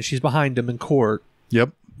 and she's behind him in court.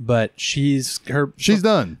 Yep. But she's done. She's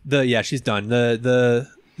done. The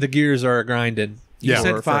gears are grinding. You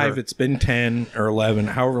said 5. It's been 10 or 11,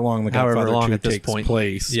 however long the Godfather 2 takes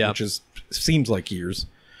place, which seems like years.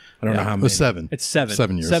 I don't know how many. 7. It's 7.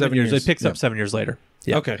 7 years. 7 years. It picks up 7 years later.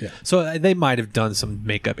 Yeah. Okay. Yeah. So they might have done some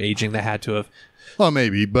makeup aging. They had to have. Well,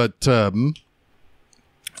 maybe, but I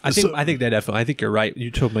think they definitely. I think you're right.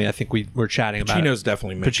 You told me. I think we were chatting about. Pacino's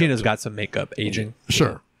definitely makeup. Pacino's got some makeup aging.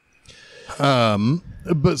 Sure.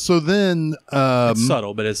 But so then it's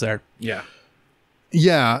subtle, but it's there. Yeah.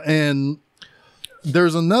 Yeah, and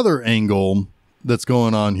there's another angle that's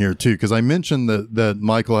going on here too, because I mentioned that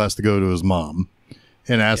Michael has to go to his mom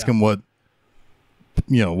and ask him what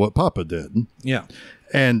Papa did. Yeah.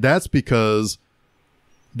 And that's because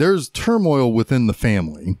there's turmoil within the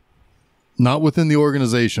family, not within the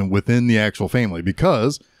organization, within the actual family,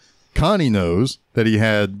 because Connie knows that he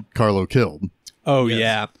had Carlo killed. Oh,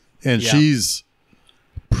 yeah. And she's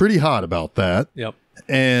pretty hot about that. Yep.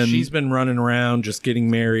 And she's been running around just getting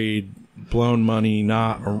married, blown money,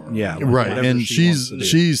 right. And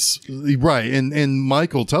she's right. And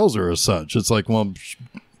Michael tells her as such. It's like, well,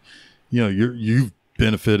 you've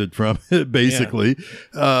benefited from it basically.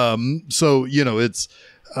 Yeah. So, it's,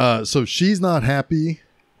 so she's not happy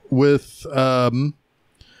with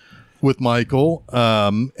Michael.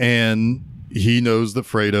 And he knows that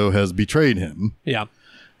Fredo has betrayed him. Yeah.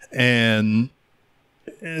 And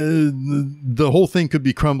the whole thing could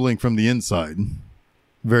be crumbling from the inside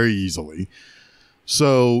very easily.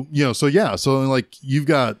 So, like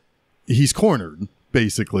he's cornered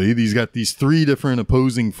basically. He's got these 3 different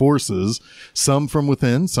opposing forces, some from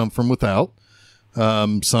within, some from without,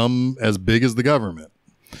 some as big as the government.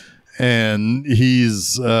 And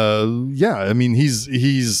he's got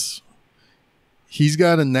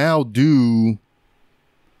to now do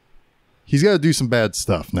some bad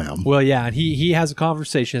stuff now. Well, yeah, and he has a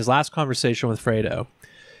conversation, his last conversation with Fredo,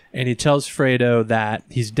 and he tells Fredo that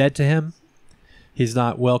he's dead to him. He's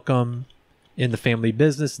not welcome in the family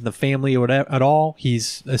business, in the family or whatever at all.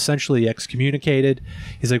 He's essentially excommunicated.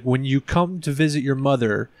 He's like, when you come to visit your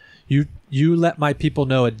mother, you let my people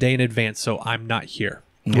know a day in advance, so I'm not here.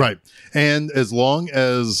 Right. And as long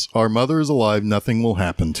as our mother is alive, nothing will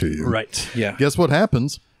happen to you. Right. Yeah. Guess what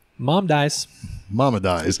happens? Mom dies. Mama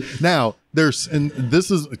dies. Now and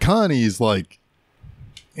this is Connie's like,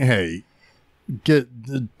 hey,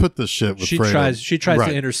 put this shit with Fredo. She tries right.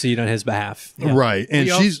 to intercede on his behalf. Yeah. Right. And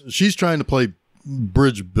she's trying to play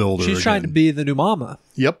bridge builder. She's trying to be the new mama.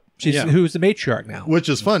 Yep. Who's the matriarch now. Which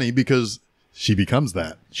is funny because she becomes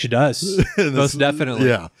that. She does. Most definitely.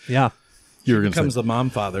 Yeah. Yeah. You were going to Becomes say the mom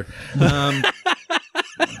father.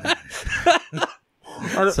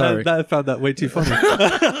 Sorry. I found that way too funny.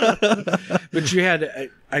 But you had,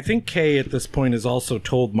 I think Kay at this point has also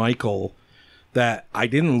told Michael that I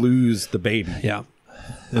didn't lose the baby. Yeah.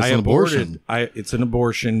 it's an abortion. It's an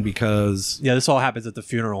abortion because This all happens at the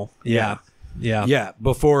funeral. Yeah.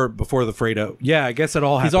 before the Fredo. Yeah, I guess it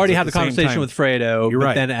all happens. He's already at had the same conversation time. with Fredo. You're but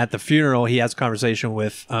right. then at the funeral, he has a conversation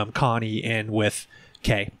with Connie and with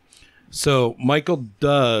Kay. So Michael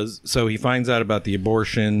so he finds out about the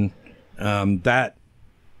abortion. That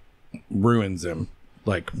ruins him.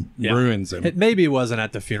 Ruins him. Maybe it wasn't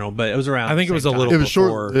at the funeral, but it was around. I think it was a little It was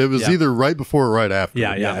before. short. It was either right before or right after.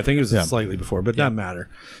 Yeah. I think it was slightly before, but doesn't matter.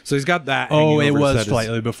 So he's got that. Oh, hanging it over his was head.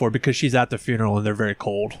 slightly before because she's at the funeral and they're very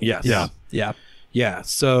cold. Yes. Yeah. Yeah.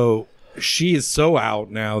 So she is so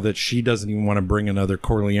out now that she doesn't even want to bring another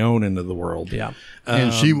Corleone into the world. Yeah.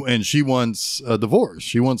 And she wants a divorce.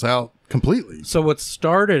 She wants out completely. So what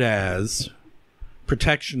started as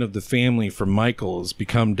protection of the family from Michael has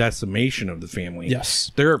become decimation of the family.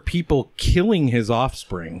 Yes. There are people killing his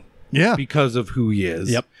offspring Yeah. because of who he is.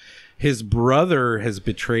 Yep. His brother has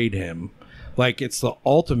betrayed him. Like, it's the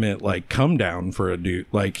ultimate, like, come down for a dude.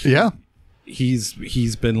 Like, Yeah.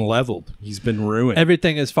 he's been leveled. He's been ruined.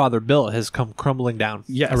 Everything his father built has come crumbling down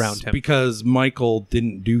around him. because Michael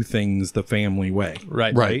didn't do things the family way.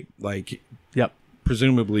 Right. Right? Like, Yep.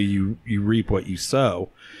 presumably you reap what you sow.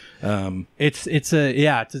 It's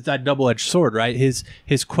that double-edged sword, right?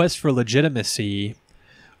 His quest for legitimacy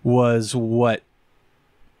was what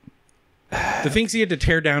The things he had to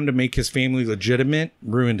tear down to make his family legitimate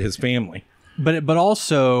ruined his family. but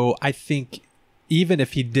also I think even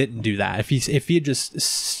if he didn't do that, if he had just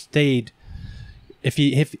stayed,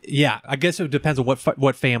 I guess it depends on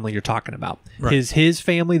what family you're talking about. Right. His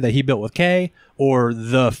family that he built with Kay or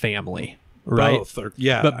the family, right? Both.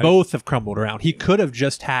 But both have crumbled around. He could have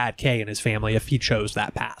just had Kay and his family if he chose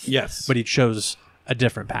that path. Yes. But he chose a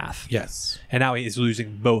different path. Yes. And now he's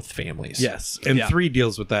losing both families. Yes. And 3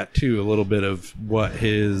 deals with that too, a little bit of what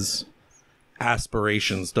his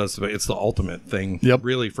aspirations does. It's the ultimate thing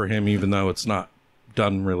really for him, even though it's not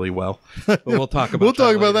done really well. But we'll talk about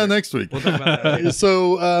that next week. We'll talk about that later.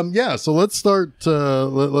 So let's start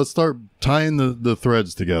let's start tying the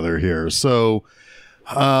threads together here. So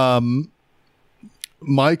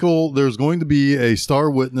Michael, there's going to be a star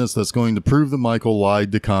witness that's going to prove that Michael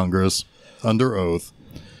lied to Congress under oath.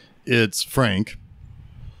 It's Frank.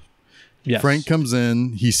 Yes. Frank comes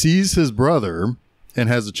in, he sees his brother and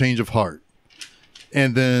has a change of heart.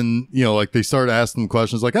 And then, like they start asking him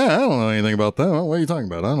questions like, I don't know anything about that. What are you talking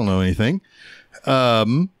about? I don't know anything.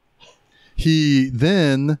 He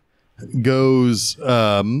then goes,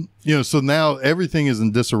 so now everything is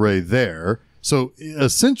in disarray there. So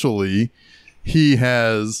essentially he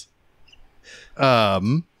has,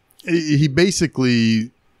 he basically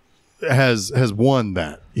has won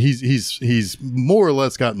that. He's more or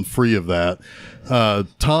less gotten free of that.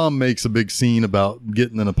 Tom makes a big scene about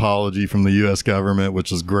getting an apology from the U.S. government,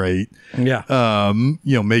 which is great. Yeah.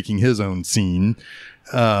 Making his own scene.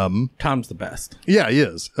 Tom's the best. Yeah, he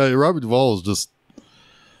is. Robert Duvall is just.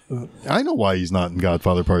 I know why he's not in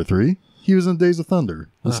Godfather Part 3. He was in Days of Thunder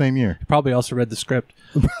the same year. Probably also read the script.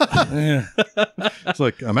 Yeah. It's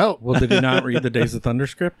like, I'm out. Well, did he not read the Days of Thunder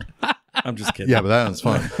script? I'm just kidding. Yeah, but that one's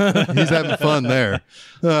fun. He's having fun there.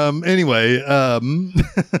 Anyway,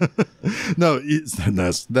 no,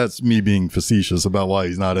 that's me being facetious about why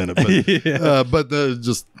he's not in it. But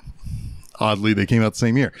just oddly, they came out the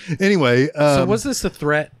same year. Anyway, so was this a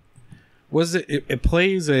threat? Was it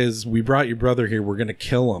plays as we brought your brother here, we're going to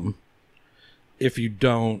kill him if you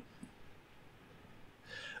don't.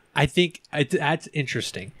 I think that's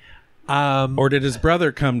interesting. Or did his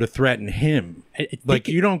brother come to threaten him?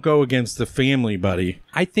 You don't go against the family, buddy.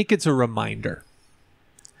 I think it's a reminder.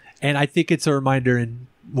 And I think it's a reminder in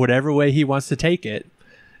whatever way he wants to take it.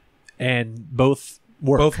 And both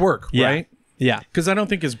work. Both work, right? Yeah. Because I don't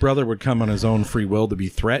think his brother would come on his own free will to be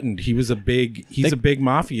threatened. He's a big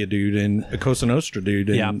mafia dude and a Cosa Nostra dude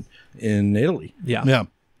in Italy. Yeah. Yeah.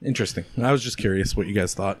 Interesting. I was just curious what you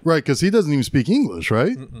guys thought. Right, because he doesn't even speak English,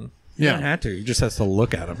 right? He doesn't have to. He just has to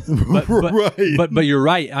look at him. Right. But you're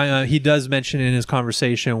right. He does mention in his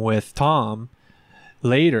conversation with Tom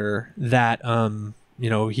later that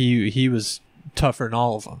he was tougher than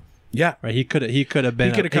all of them. Yeah. right? He could have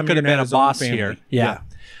been could have come here and had a his own boss family. here.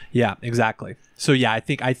 Yeah, exactly. So yeah, I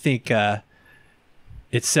think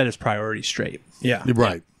it set his priorities straight. Yeah.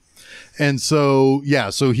 Right. And so,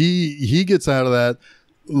 so he gets out of that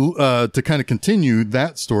to kind of continue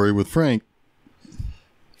that story with Frank.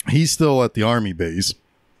 He's still at the army base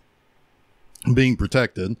being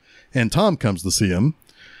protected, and Tom comes to see him,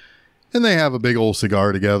 and they have a big old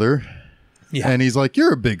cigar together. Yeah. And he's like,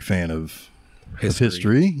 you're a big fan of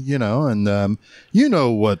history, you know, and you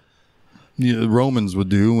know what the Romans would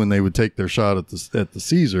do when they would take their shot at the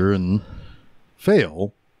Caesar and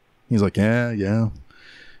fail. He's like, yeah.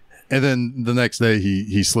 And then the next day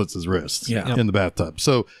he slits his wrist in the bathtub.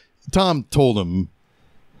 So Tom told him,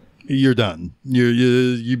 you're done.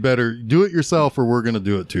 You better do it yourself or we're going to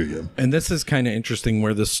do it to you. And this is kind of interesting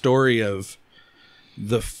where the story of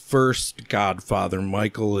the first Godfather,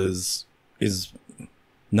 Michael, is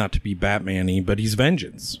not to be Batman-y, but he's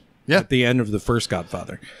vengeance. Yeah. At the end of the first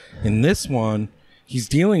Godfather. In this one, he's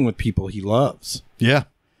dealing with people he loves. Yeah.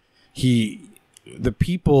 The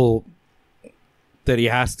people that he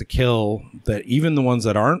has to kill, that even the ones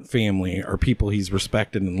that aren't family are people he's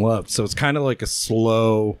respected and loved. So it's kind of like a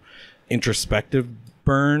slow, introspective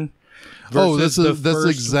burn. That's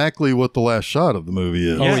exactly what the last shot of the movie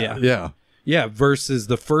is. Oh, yeah. Yeah. Yeah, versus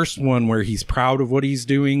the first one where he's proud of what he's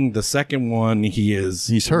doing. The second one,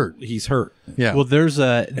 he's hurt. He's hurt. Yeah. Well, there's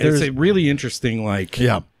It's a really interesting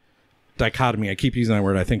yeah. dichotomy. I keep using that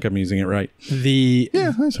word. I think I'm using it right.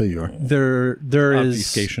 Yeah, I say you are. There is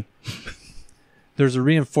Obfuscation. There's a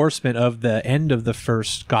reinforcement of the end of the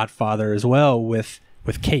first Godfather as well with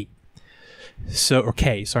Kate. Or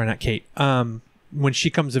Kay, sorry, not Kate. When she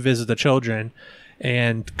comes to visit the children,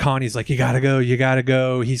 and Connie's like, you gotta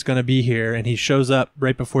go, he's gonna be here, and he shows up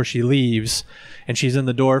right before she leaves, and she's in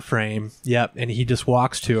the door frame. Yep, and he just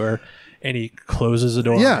walks to her, and he closes the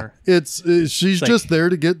door on her. She's just there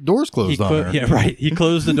to get doors closed on her. Yeah, right. He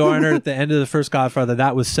closed the door on her at the end of the first Godfather.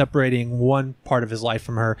 That was separating one part of his life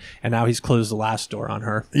from her, and now he's closed the last door on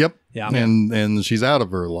her. Yep. Yeah. And she's out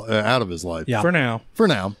of his life. Yeah. For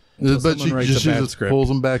now. But she writes a just bad script. pulls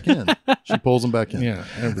him back in. She pulls him back in. Yeah.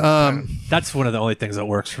 every time. That's one of the only things that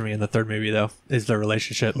works for me in the third movie, though, is their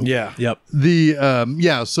relationship. Yeah. Yep.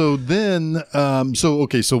 So then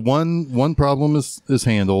so one problem is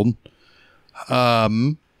handled. For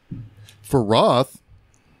Roth,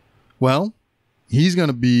 well, he's going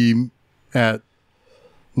to be at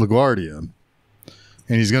LaGuardia, and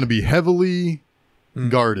he's going to be heavily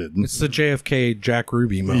guarded. It's the JFK Jack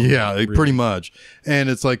Ruby moment. Yeah, really. pretty much. And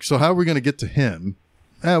it's like, so how are we going to get to him?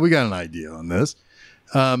 We got an idea on this.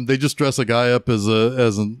 They just dress a guy up as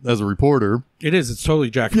a reporter. It is. It's totally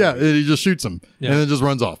Jack Yeah, Ruby. he just shoots him and then just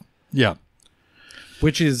runs off. Yeah.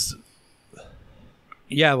 Which is...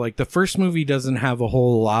 Yeah, like the first movie doesn't have a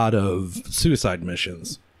whole lot of suicide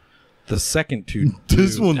missions. The second two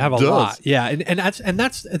This one Have a does. lot. Yeah. And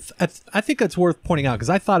that's I think that's worth pointing out, because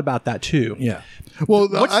I thought about that too. Yeah. Well,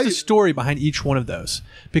 What's the story behind each one of those?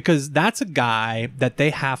 Because that's a guy that they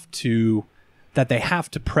have to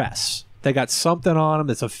press. They got something on him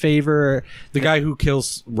that's a favor. The guy who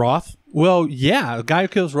kills Roth? Well, yeah, the guy who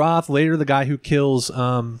kills Roth, later the guy who kills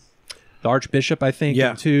the Archbishop, I think,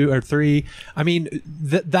 in 2 or 3. I mean,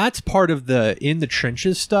 that's part of the in the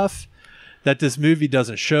trenches stuff that this movie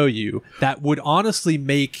doesn't show you, that would honestly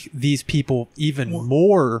make these people even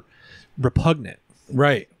more repugnant.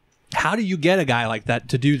 Right. How do you get a guy like that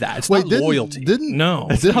to do that? It's not loyalty. No.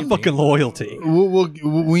 It's not fucking loyalty.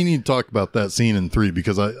 We need to talk about that scene in 3,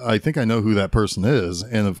 because I think I know who that person is,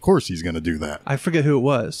 and of course he's going to do that. I forget who it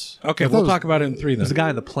was. Okay, we'll talk about it in 3 then. It was the guy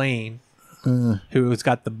in the plane who's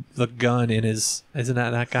got the gun in his... Isn't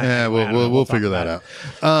that guy? Yeah, we'll figure that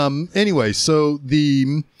out. Anyway, so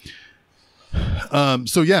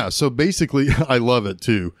so basically, I love it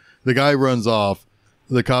too. The guy runs off.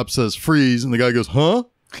 The cop says freeze, and the guy goes, "Huh?"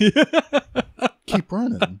 Keep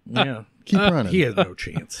running. Yeah. Keep running. He has no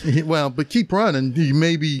chance. But keep running. You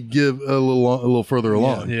maybe give a little further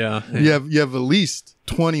along. Yeah. You have at least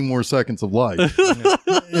 20 more seconds of life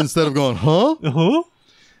instead of going, "Huh?" Huh?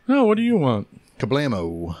 No, what do you want?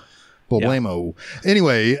 Kablamo. Problemo.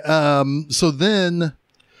 Anyway, so then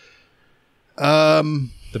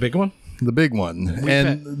The big one? the big one.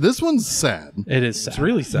 This one's sad. It is sad. It's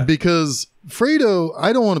really sad. Because Fredo,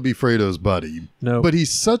 I don't want to be Fredo's buddy. No. But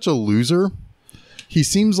he's such a loser. He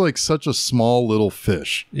seems like such a small little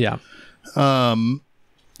fish. Yeah.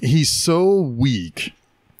 He's so weak,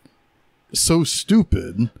 so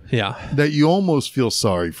stupid, Yeah. that you almost feel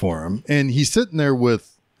sorry for him. And he's sitting there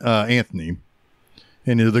with Anthony,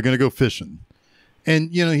 and they're going to go fishing.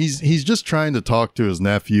 And, he's just trying to talk to his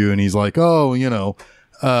nephew, and he's like, oh,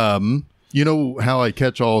 You know how I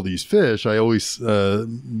catch all these fish? I always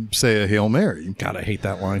say a Hail Mary. God, I hate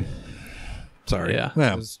that line. Sorry. Yeah.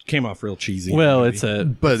 It came off real cheesy. Well, maybe.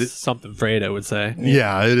 it's something Fredo would say.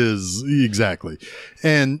 Yeah, it is. Exactly.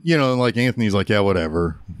 And, you know, like Anthony's like, yeah,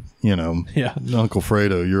 whatever. You know, Yeah. Uncle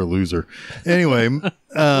Fredo, you're a loser. Anyway,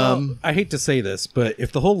 Well, I hate to say this, but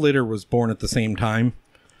if the whole litter was born at the same time,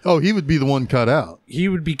 oh, he would be the one cut out. he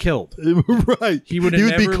would be killed. Right. He would be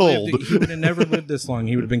never cold lived. He would have never lived this long.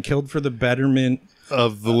 He would have been killed for the betterment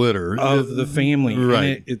of the litter. of the family.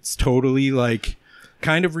 Right. And it's totally like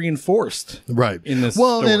kind of reinforced. Right. In this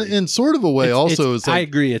well, story. in sort of a way, also, it's I like,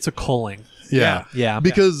 agree. It's a culling. yeah. Yeah.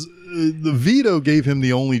 Because the Vito gave him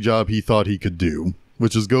the only job he thought he could do,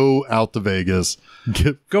 which is go out to Vegas,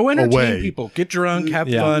 Go entertain away. people, get drunk, have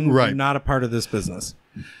Yeah. fun. Right. You're not a part of this business.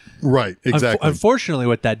 Right. Exactly. Unfortunately,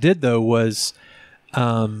 what that did though was It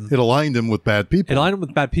aligned him with bad people. it aligned him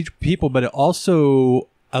with bad people, but it also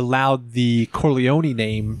allowed the Corleone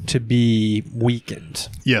name to be weakened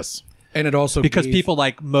Yes. And it also because gave- people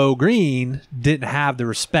like Mo Green didn't have the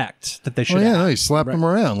respect that they should Oh, yeah, have. no, he slapped him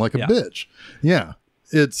around like a Yeah. bitch. Yeah.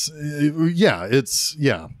 It's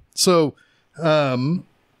So,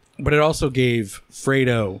 but it also gave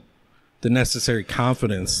Fredo the necessary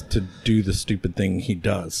confidence to do the stupid thing he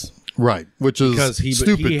does. right, which is Because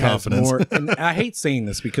stupid he has confidence. more. And I hate saying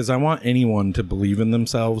this because I want anyone to believe in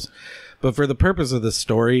themselves. But for the purpose of this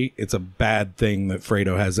story, it's a bad thing that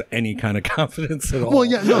Fredo has any kind of confidence at all. Well,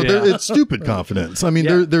 yeah, no, Yeah. it's stupid confidence. I mean,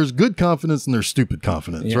 Yeah. there's good confidence and there's stupid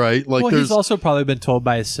confidence, Yeah. right? Like, Well, there's he's also probably been told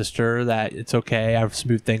by his sister that it's okay. I've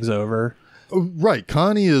smoothed things over. right.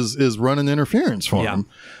 Connie is running interference for Yeah.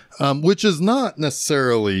 him, which is not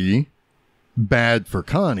necessarily bad for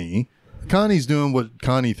Connie. Connie's doing what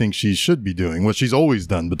Connie thinks she should be doing, what she's always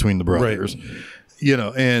done between the brothers. You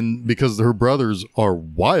know, and because her brothers are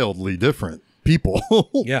wildly different people.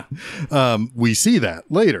 yeah. We see that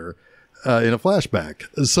later in a flashback.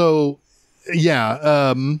 So,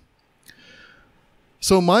 yeah.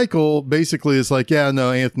 So Michael basically is like, yeah,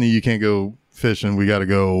 no, Anthony, you can't go fishing. We got to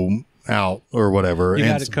go out or whatever. You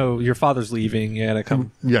And got to go. Your father's leaving. You got to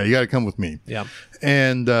come. yeah, you got to come with me. Yeah.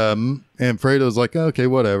 And Fredo's like, okay,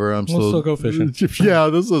 whatever. We'll still go fishing. Yeah,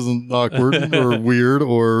 this isn't awkward or weird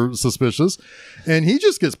or suspicious. And he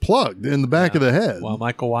just gets plugged in the back of the head While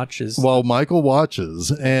Michael watches. while Michael watches.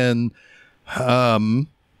 And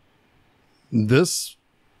this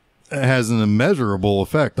has an immeasurable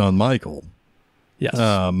effect on Michael Yes.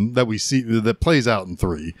 that we see that plays out in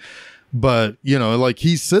 3. But, you know, like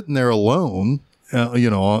he's sitting there alone,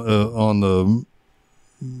 on the,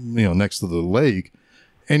 next to the lake.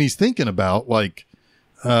 And he's thinking about like,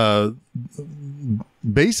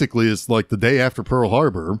 basically it's like the day after Pearl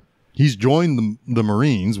Harbor. He's joined the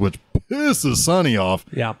Marines, which pisses Sonny off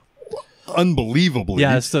yeah. unbelievably.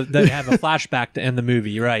 Yeah. So they have a flashback to end the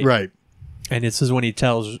movie, right? Right. And this is when he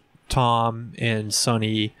tells Tom and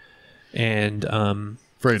Sonny and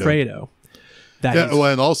Fredo that Yeah, he's- well,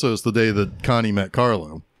 and also it's the day that Connie met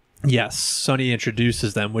Carlo. yes, Sonny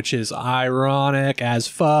introduces them, which is ironic as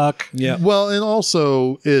fuck. Yeah. Well, and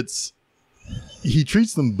also he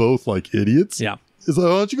treats them both like idiots. Yeah. It's like,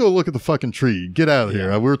 why don't you go look at the fucking tree? Get out of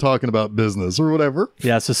here. We were talking about business or whatever.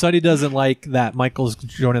 Yeah. So Sonny doesn't like that Michael's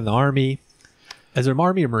joining the army. Is it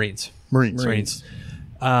Army or Marines? Marines.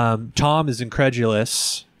 Tom is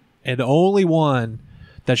incredulous, and the only one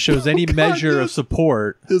that shows any God, measure of yes.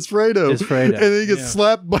 support It's Fredo. It's Fredo. And then he gets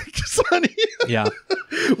slapped by Sonny, yeah.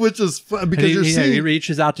 which is fun And because he, you're he seeing.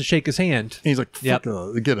 reaches out to shake his hand. He's like, Yep.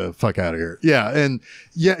 get a fuck out of here. Yeah. And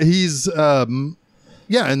yeah, he's, and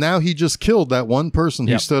now he just killed that one person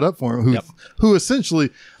who Yep. stood up for him, who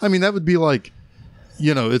essentially, I mean, that would be like,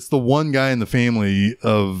 it's the one guy in the family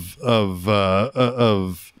of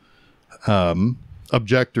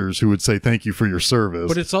objectors who would say thank you for your service.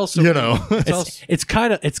 But it's also It's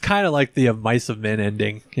kind of like the of Mice of Men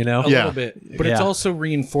ending, a Yeah. little bit. But it's Yeah. also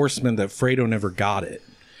reinforcement that Fredo never got it.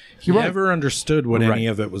 He Right. never understood what any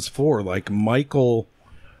of it was for. Like Michael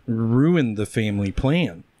ruined the family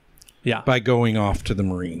plan yeah, by going off to the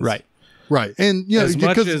Marines. right. Right. And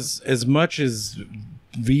As much as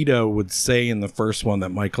Vito would say in the first one that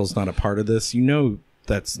Michael's not a part of this,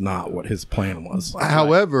 that's not what his plan was.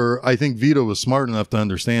 however, I think Vito was smart enough to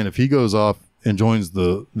understand if he goes off and joins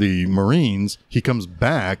the Marines, he comes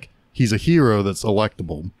back, he's a hero that's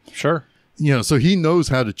electable. Sure. So he knows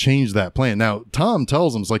how to change that plan. Now, Tom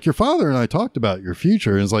tells him, it's like, your father and I talked about your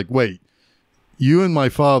future. And it's like, wait, you and my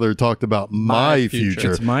father talked about my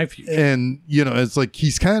future. It's my future. And, it's like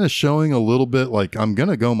he's kind of showing a little bit like, I'm going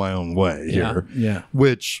to go my own way Yeah. here. Yeah.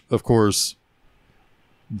 Which, of course,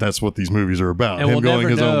 that's what these movies are about. And Him going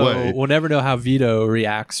his own way. We'll never know how Vito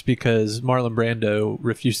reacts because Marlon Brando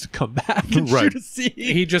refused to come back and Right. shoot a scene.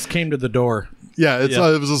 He just came to the door. Yeah, it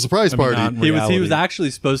was a surprise party. not- He was reality.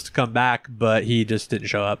 actually supposed to come back, but he just didn't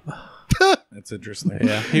show up. That's interesting.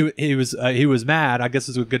 Yeah, he was mad. I guess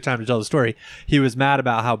it's a good time to tell the story. He was mad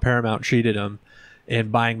about how Paramount treated him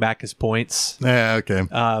and buying back his points. Yeah, okay.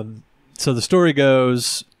 So the story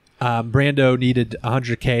goes, Brando needed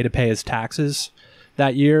 $100K to pay his taxes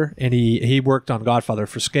that year, and he worked on Godfather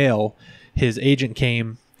for scale. His agent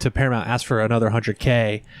came to Paramount, asked for another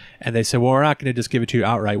 $100K, and they said, well, we're not going to just give it to you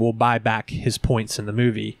outright. We'll buy back his points in the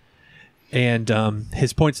movie. And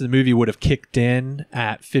his points in the movie would have kicked in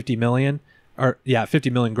at $50 million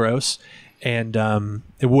gross, and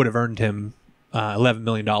it would have earned him $11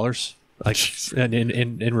 million, like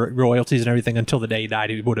in royalties and everything until the day he died.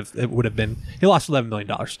 He lost $11 million.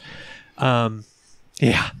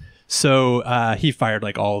 Yeah. So he fired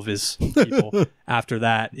like all of his people. After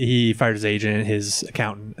that, he fired his agent, his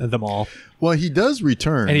accountant, them all. Well, he does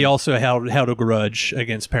return. And he also held a grudge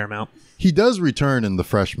against Paramount. He does return in The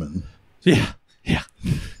Freshman. Yeah,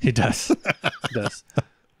 he does. He does.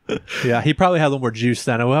 Yeah, he probably had a little more juice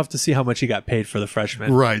then. We'll have to see how much he got paid for The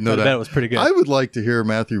Freshman. Right. No, that was pretty good. I would like to hear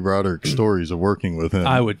Matthew Broderick's stories of working with him.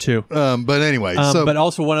 I would too. But anyway, But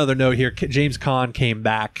also one other note here: James Caan came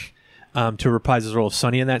back to reprise his role of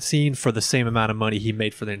Sonny in that scene for the same amount of money he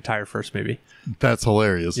made for the entire first movie. that's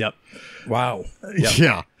hilarious. Yep. Wow.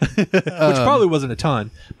 Yeah. Which probably wasn't a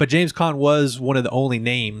ton, but James Caan was one of the only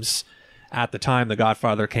names at the time The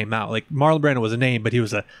Godfather came out. Like Marlon Brando was a name, but he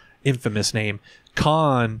was an infamous name.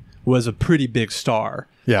 Caan was a pretty big star.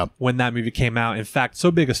 Yeah. When that movie came out. In fact, so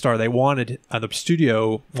big a star they wanted the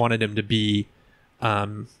studio wanted him to be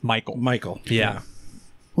Michael. Michael. Yeah.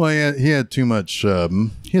 Well, he had too much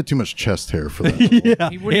chest hair for that. Yeah.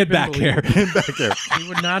 He He wouldn't had have back been hair. Back there. He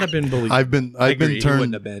would not have been believed. I've been He turned.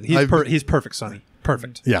 wouldn't have been. He's perfect, Sonny.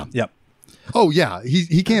 Perfect. Yeah. Yep. Oh yeah.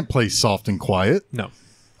 He can't play soft and quiet. No.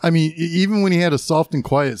 I mean, even when he had a soft and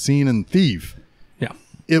quiet scene in Thief, Yeah.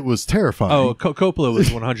 it was terrifying. Oh, Coppola was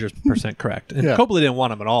 100% correct. And Yeah. Coppola didn't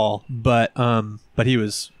want him at all, but he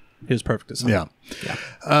was perfect as Sonny. yeah.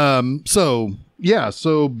 Yeah.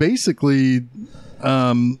 So basically,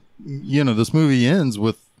 this movie ends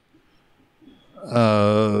with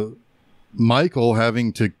Michael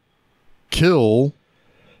having to kill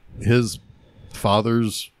his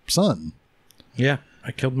father's son. Yeah.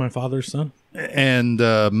 I killed my father's son. And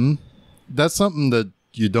that's something that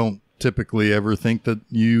you don't typically ever think that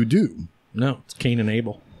you do. No, it's Cain and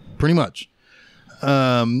Abel. Pretty much. But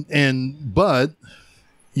I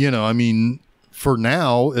mean, for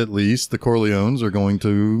now, at least the Corleones are going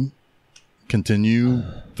to continue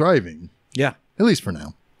thriving, Yeah. at least for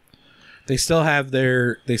now. They still have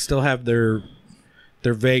their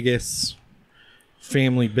Vegas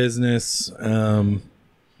family business.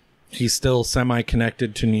 He's still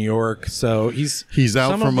semi-connected to New York, so he's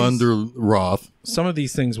out some from of these- under Roth. Some of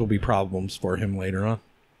these things will be problems for him later on.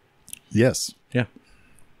 Yes. Yeah.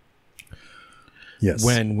 Yes.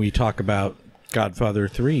 When we talk about Godfather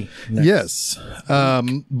 3. next. Yes.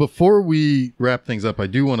 Before we wrap things up, I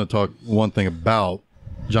do want to talk one thing about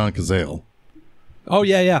John Cazale. Oh,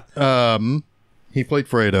 yeah. He played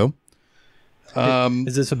Fredo.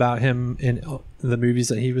 Is this about him in the movies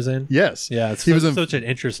that he was in? Yes. Yeah, it's he was in, such an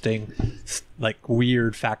interesting,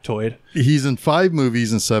 weird factoid. He's in 5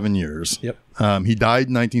 movies in 7 years. Yep. He died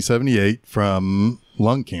in 1978 from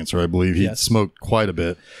lung cancer, I believe. He Yes. smoked quite a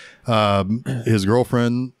bit. His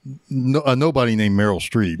girlfriend, nobody named Meryl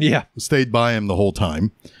Streep, stayed by him the whole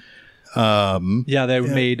time. Yeah, they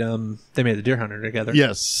made The Deer Hunter together.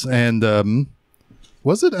 Yes, and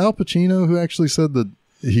was it Al Pacino who actually said that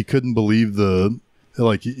he couldn't believe the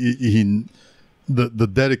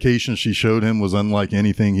dedication she showed him was unlike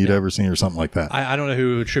anything he'd ever seen, or something like that. I don't know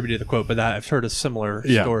who attributed the quote, but I've heard a similar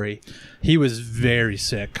story. He was very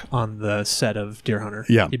sick on the set of Deer Hunter.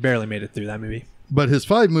 Yeah. He barely made it through that movie. But his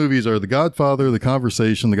 5 movies are The Godfather, The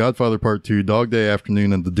Conversation, The Godfather Part II, Dog Day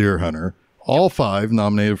Afternoon, and The Deer Hunter. All 5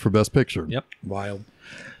 nominated for Best Picture. Yep. Wild.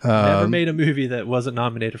 Never made a movie that wasn't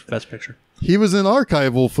nominated for Best Picture. He was in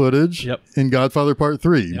archival footage in Godfather Part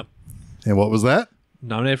 3. Yep. And what was that?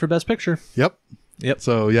 Nominated for Best Picture. Yep. Yep.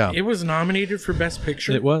 So, yeah. It was nominated for Best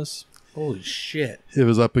Picture? It was. Holy shit. It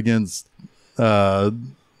was up against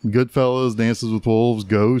Goodfellas, Dances with Wolves,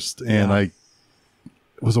 Ghost, and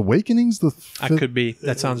was Awakenings the 5th? That could be.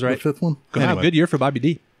 That sounds right. The 5th one? Wow, Anyway. good year for Bobby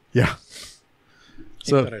D. Yeah.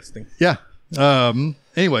 So, Interesting. yeah.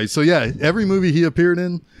 Anyway, so yeah, every movie he appeared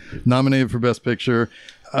in, nominated for Best Picture.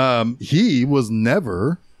 He was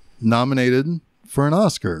never nominated for an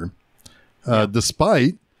Oscar.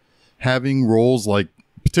 despite having roles like,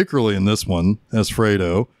 particularly in this one, as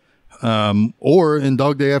Fredo, or in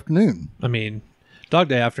Dog Day Afternoon. I mean, Dog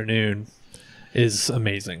Day Afternoon is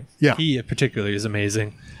amazing. Yeah. He particularly is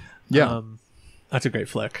amazing. Yeah. That's a great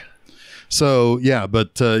flick. So, yeah,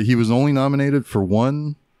 but he was only nominated for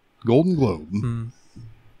 1 Golden Globe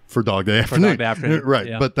for Dog Day Afternoon. Dog Day Afternoon, Right.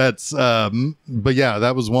 yeah. But that's, but yeah,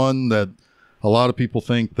 that was one that a lot of people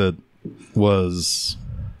think that was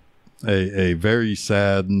a very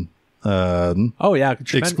sad Oh, yeah.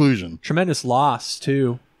 exclusion. Tremendous loss,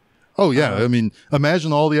 too. Oh, yeah. I mean,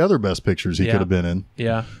 imagine all the other Best Pictures he Yeah. could have been in.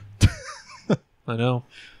 Yeah. I know.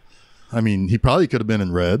 I mean, he probably could have been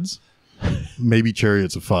in Reds, maybe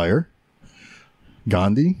Chariots of Fire,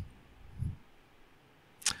 Gandhi.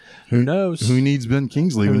 Who knows? Who needs Ben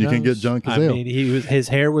Kingsley when you can get knows? John I Cazale? mean, his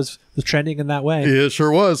hair was trending in that way. Yeah, it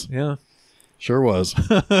sure was. Yeah. Sure was.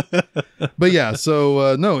 But yeah,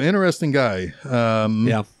 so no, interesting guy.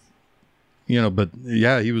 Yeah. You know, but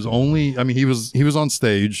yeah, he was only, I mean, he was on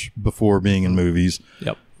stage before being in movies.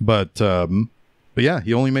 Yep. But yeah,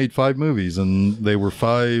 he only made 5 movies, and they were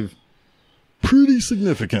 5 pretty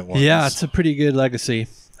significant ones. Yeah, it's a pretty good legacy.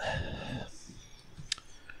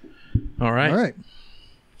 All right. All right.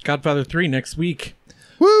 Godfather 3 next week.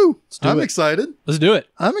 Woo! I'm it. excited. Let's do it.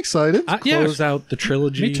 I'm excited. Close out the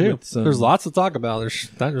trilogy. Me too. with some- There's lots to talk about.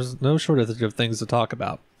 There's no shortage of things to talk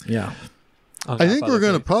about. Yeah. on I think Godfather we're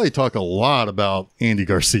going to 3. probably talk a lot about Andy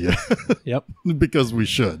Garcia Yep. because we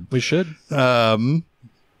should. We should. Yeah,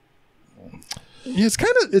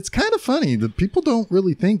 it's kind of funny that people don't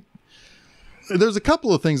really think. There's a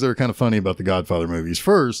couple of things that are kind of funny about the Godfather movies.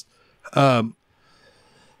 First,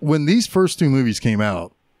 when these first 2 movies came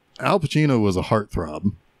out, Al Pacino was a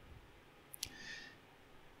heartthrob.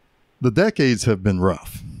 The decades have been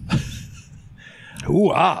rough.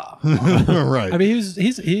 Ooh, ah. Right. I mean,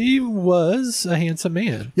 he was a handsome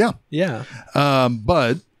man. Yeah. Yeah.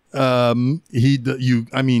 But I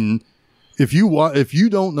mean, if you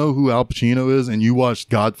don't know who Al Pacino is and you watched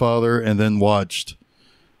Godfather and then watched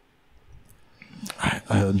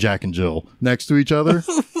Jack and Jill next to each other,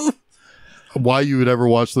 why you would ever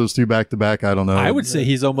watch those 2 back to back, I don't know. I would say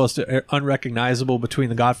he's almost unrecognizable between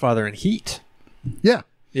The Godfather and Heat. Yeah.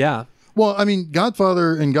 Yeah. Well, I mean,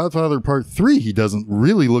 Godfather and Godfather Part 3, he doesn't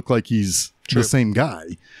really look like he's the same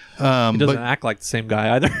guy. He doesn't But act like the same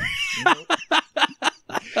guy either.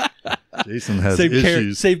 Jason has same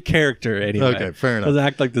issues. same character anyway. Okay, fair enough. Doesn't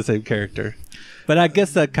act like the same character. But I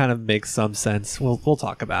guess that kind of makes some sense. We'll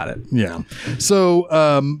talk about it. Yeah. So,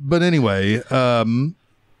 but anyway, and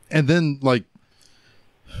then like,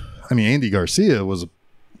 I mean, Andy Garcia was a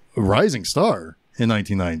rising star in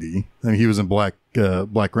 1990. I mean, he was in Black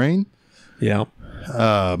Rain. Yeah.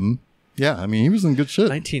 Yeah, I mean, he was in good shit.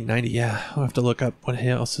 1990. Yeah, I'll have to look up what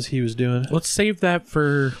else he was doing. Let's save that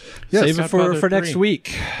for Save it Godfather for next 3.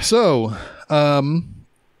 week. So,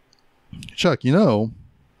 Chuck, you know,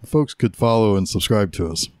 folks could follow and subscribe to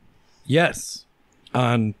us. Yes.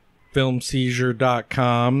 On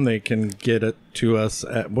filmseizure.com. They can get it to us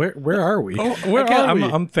at where are we? Oh, where are we?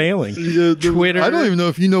 I'm failing. Twitter. I don't even know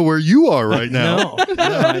if you know where you are right now. No,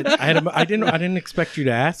 I didn't expect you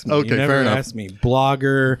to ask me. Okay, you never fair enough. asked me.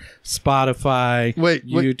 Blogger, Spotify, Wait.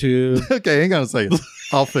 YouTube. Okay, hang on a second.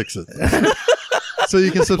 I'll fix it. So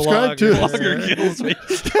you can subscribe to us. Blogger kills me.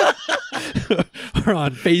 We're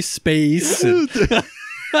on Face Space. And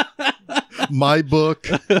My book,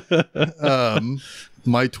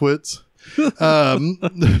 my twits.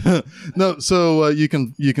 No, so you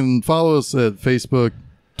can follow us at Facebook,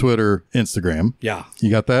 Twitter, Instagram. Yeah.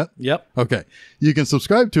 You got that? Yep. Okay. You can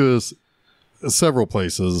subscribe to us several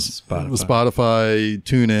places: Spotify,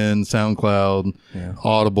 TuneIn, SoundCloud,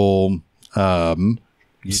 Audible,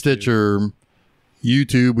 Stitcher,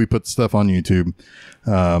 YouTube. We put stuff on YouTube,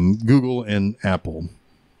 Google, and Apple.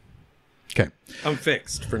 Okay. I'm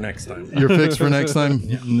fixed for next time. You're fixed for next time?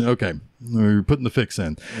 Okay. We're putting the fix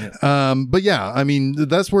in. But yeah, I mean,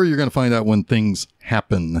 that's where you're going to find out when things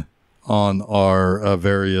happen on our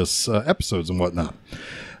various episodes and whatnot.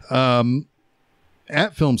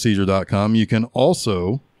 At filmseizure.com, you can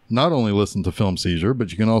also not only listen to Film Seizure,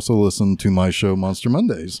 but you can also listen to my show, Monster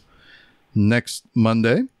Mondays. Next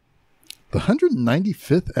Monday, the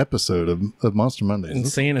 195th episode of Monster Mondays.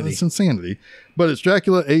 Insanity. It's insanity. But it's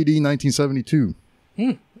Dracula AD 1972.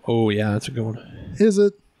 oh yeah, that's a good one. Is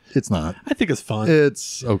it? It's not. I think it's fun.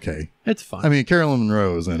 It's okay. It's fun. I mean, Carolyn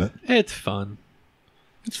Monroe is in it. it's fun.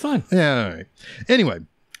 It's fun. Yeah. All right. Anyway,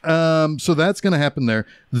 so that's going to happen there.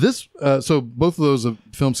 This, so both of those of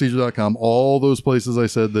filmseizure.com, all those places I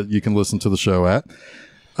said that you can listen to the show at.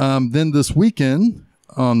 Then this weekend,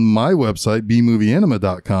 on my website,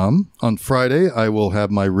 bmovieanima.com. On Friday, I will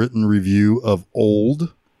have my written review of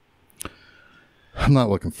Old. I'm not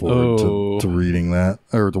looking forward to reading that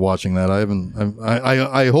or to watching that.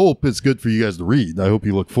 I hope it's good for you guys to read. I hope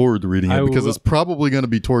you look forward to reading it because it's probably going to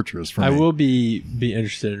be torturous for me. I will be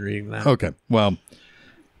interested in reading that. Okay. Well,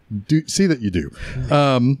 see that you do.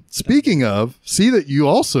 Speaking of, see that you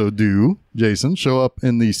also do, Jason, show up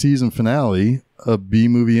in the season finale of B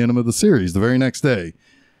Movie Anima, the series, the very next day.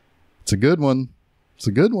 It's a good one. It's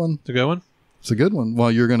a good one. It's a good one? It's a good one.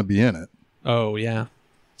 Well, you're going to be in it. Oh, yeah.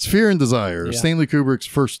 It's Fear and Desire, Yeah. Stanley Kubrick's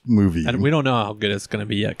first movie. And we don't know how good it's going to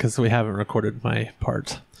be yet because we haven't recorded my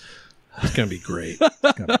part. It's going to be great. It's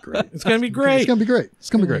going to be great. It's going to be great. It's going to be great. It's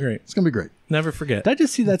going to be great. It's going to be great. Never forget. Did I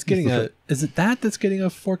just see that's getting is it that's getting a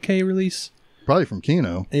 4K release? Probably from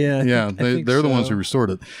Kino. Yeah. Yeah, they're the ones who restored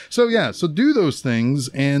it. So, yeah, so do those things,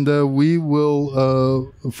 and we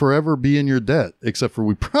will forever be in your debt, except for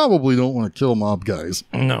we probably don't want to kill mob guys.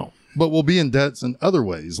 No. But we'll be in debts in other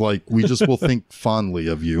ways, like we just will think fondly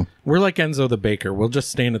of you. We're like Enzo the baker. We'll just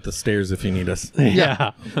stand at the stairs if you need us.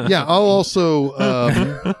 Yeah. Yeah, I'll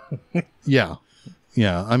also... yeah.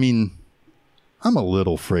 I mean, I'm a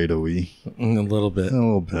little Fredo-y. A little bit. A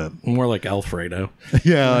little bit. More like Alfredo.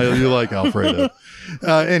 Yeah, you like Alfredo.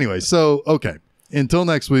 Anyway, so, okay. Until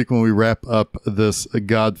next week when we wrap up this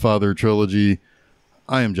Godfather trilogy,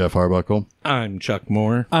 I am Jeff Harbuckle. I'm Chuck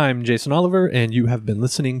Moore. I'm Jason Oliver, and you have been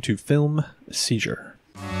listening to Film Seizure.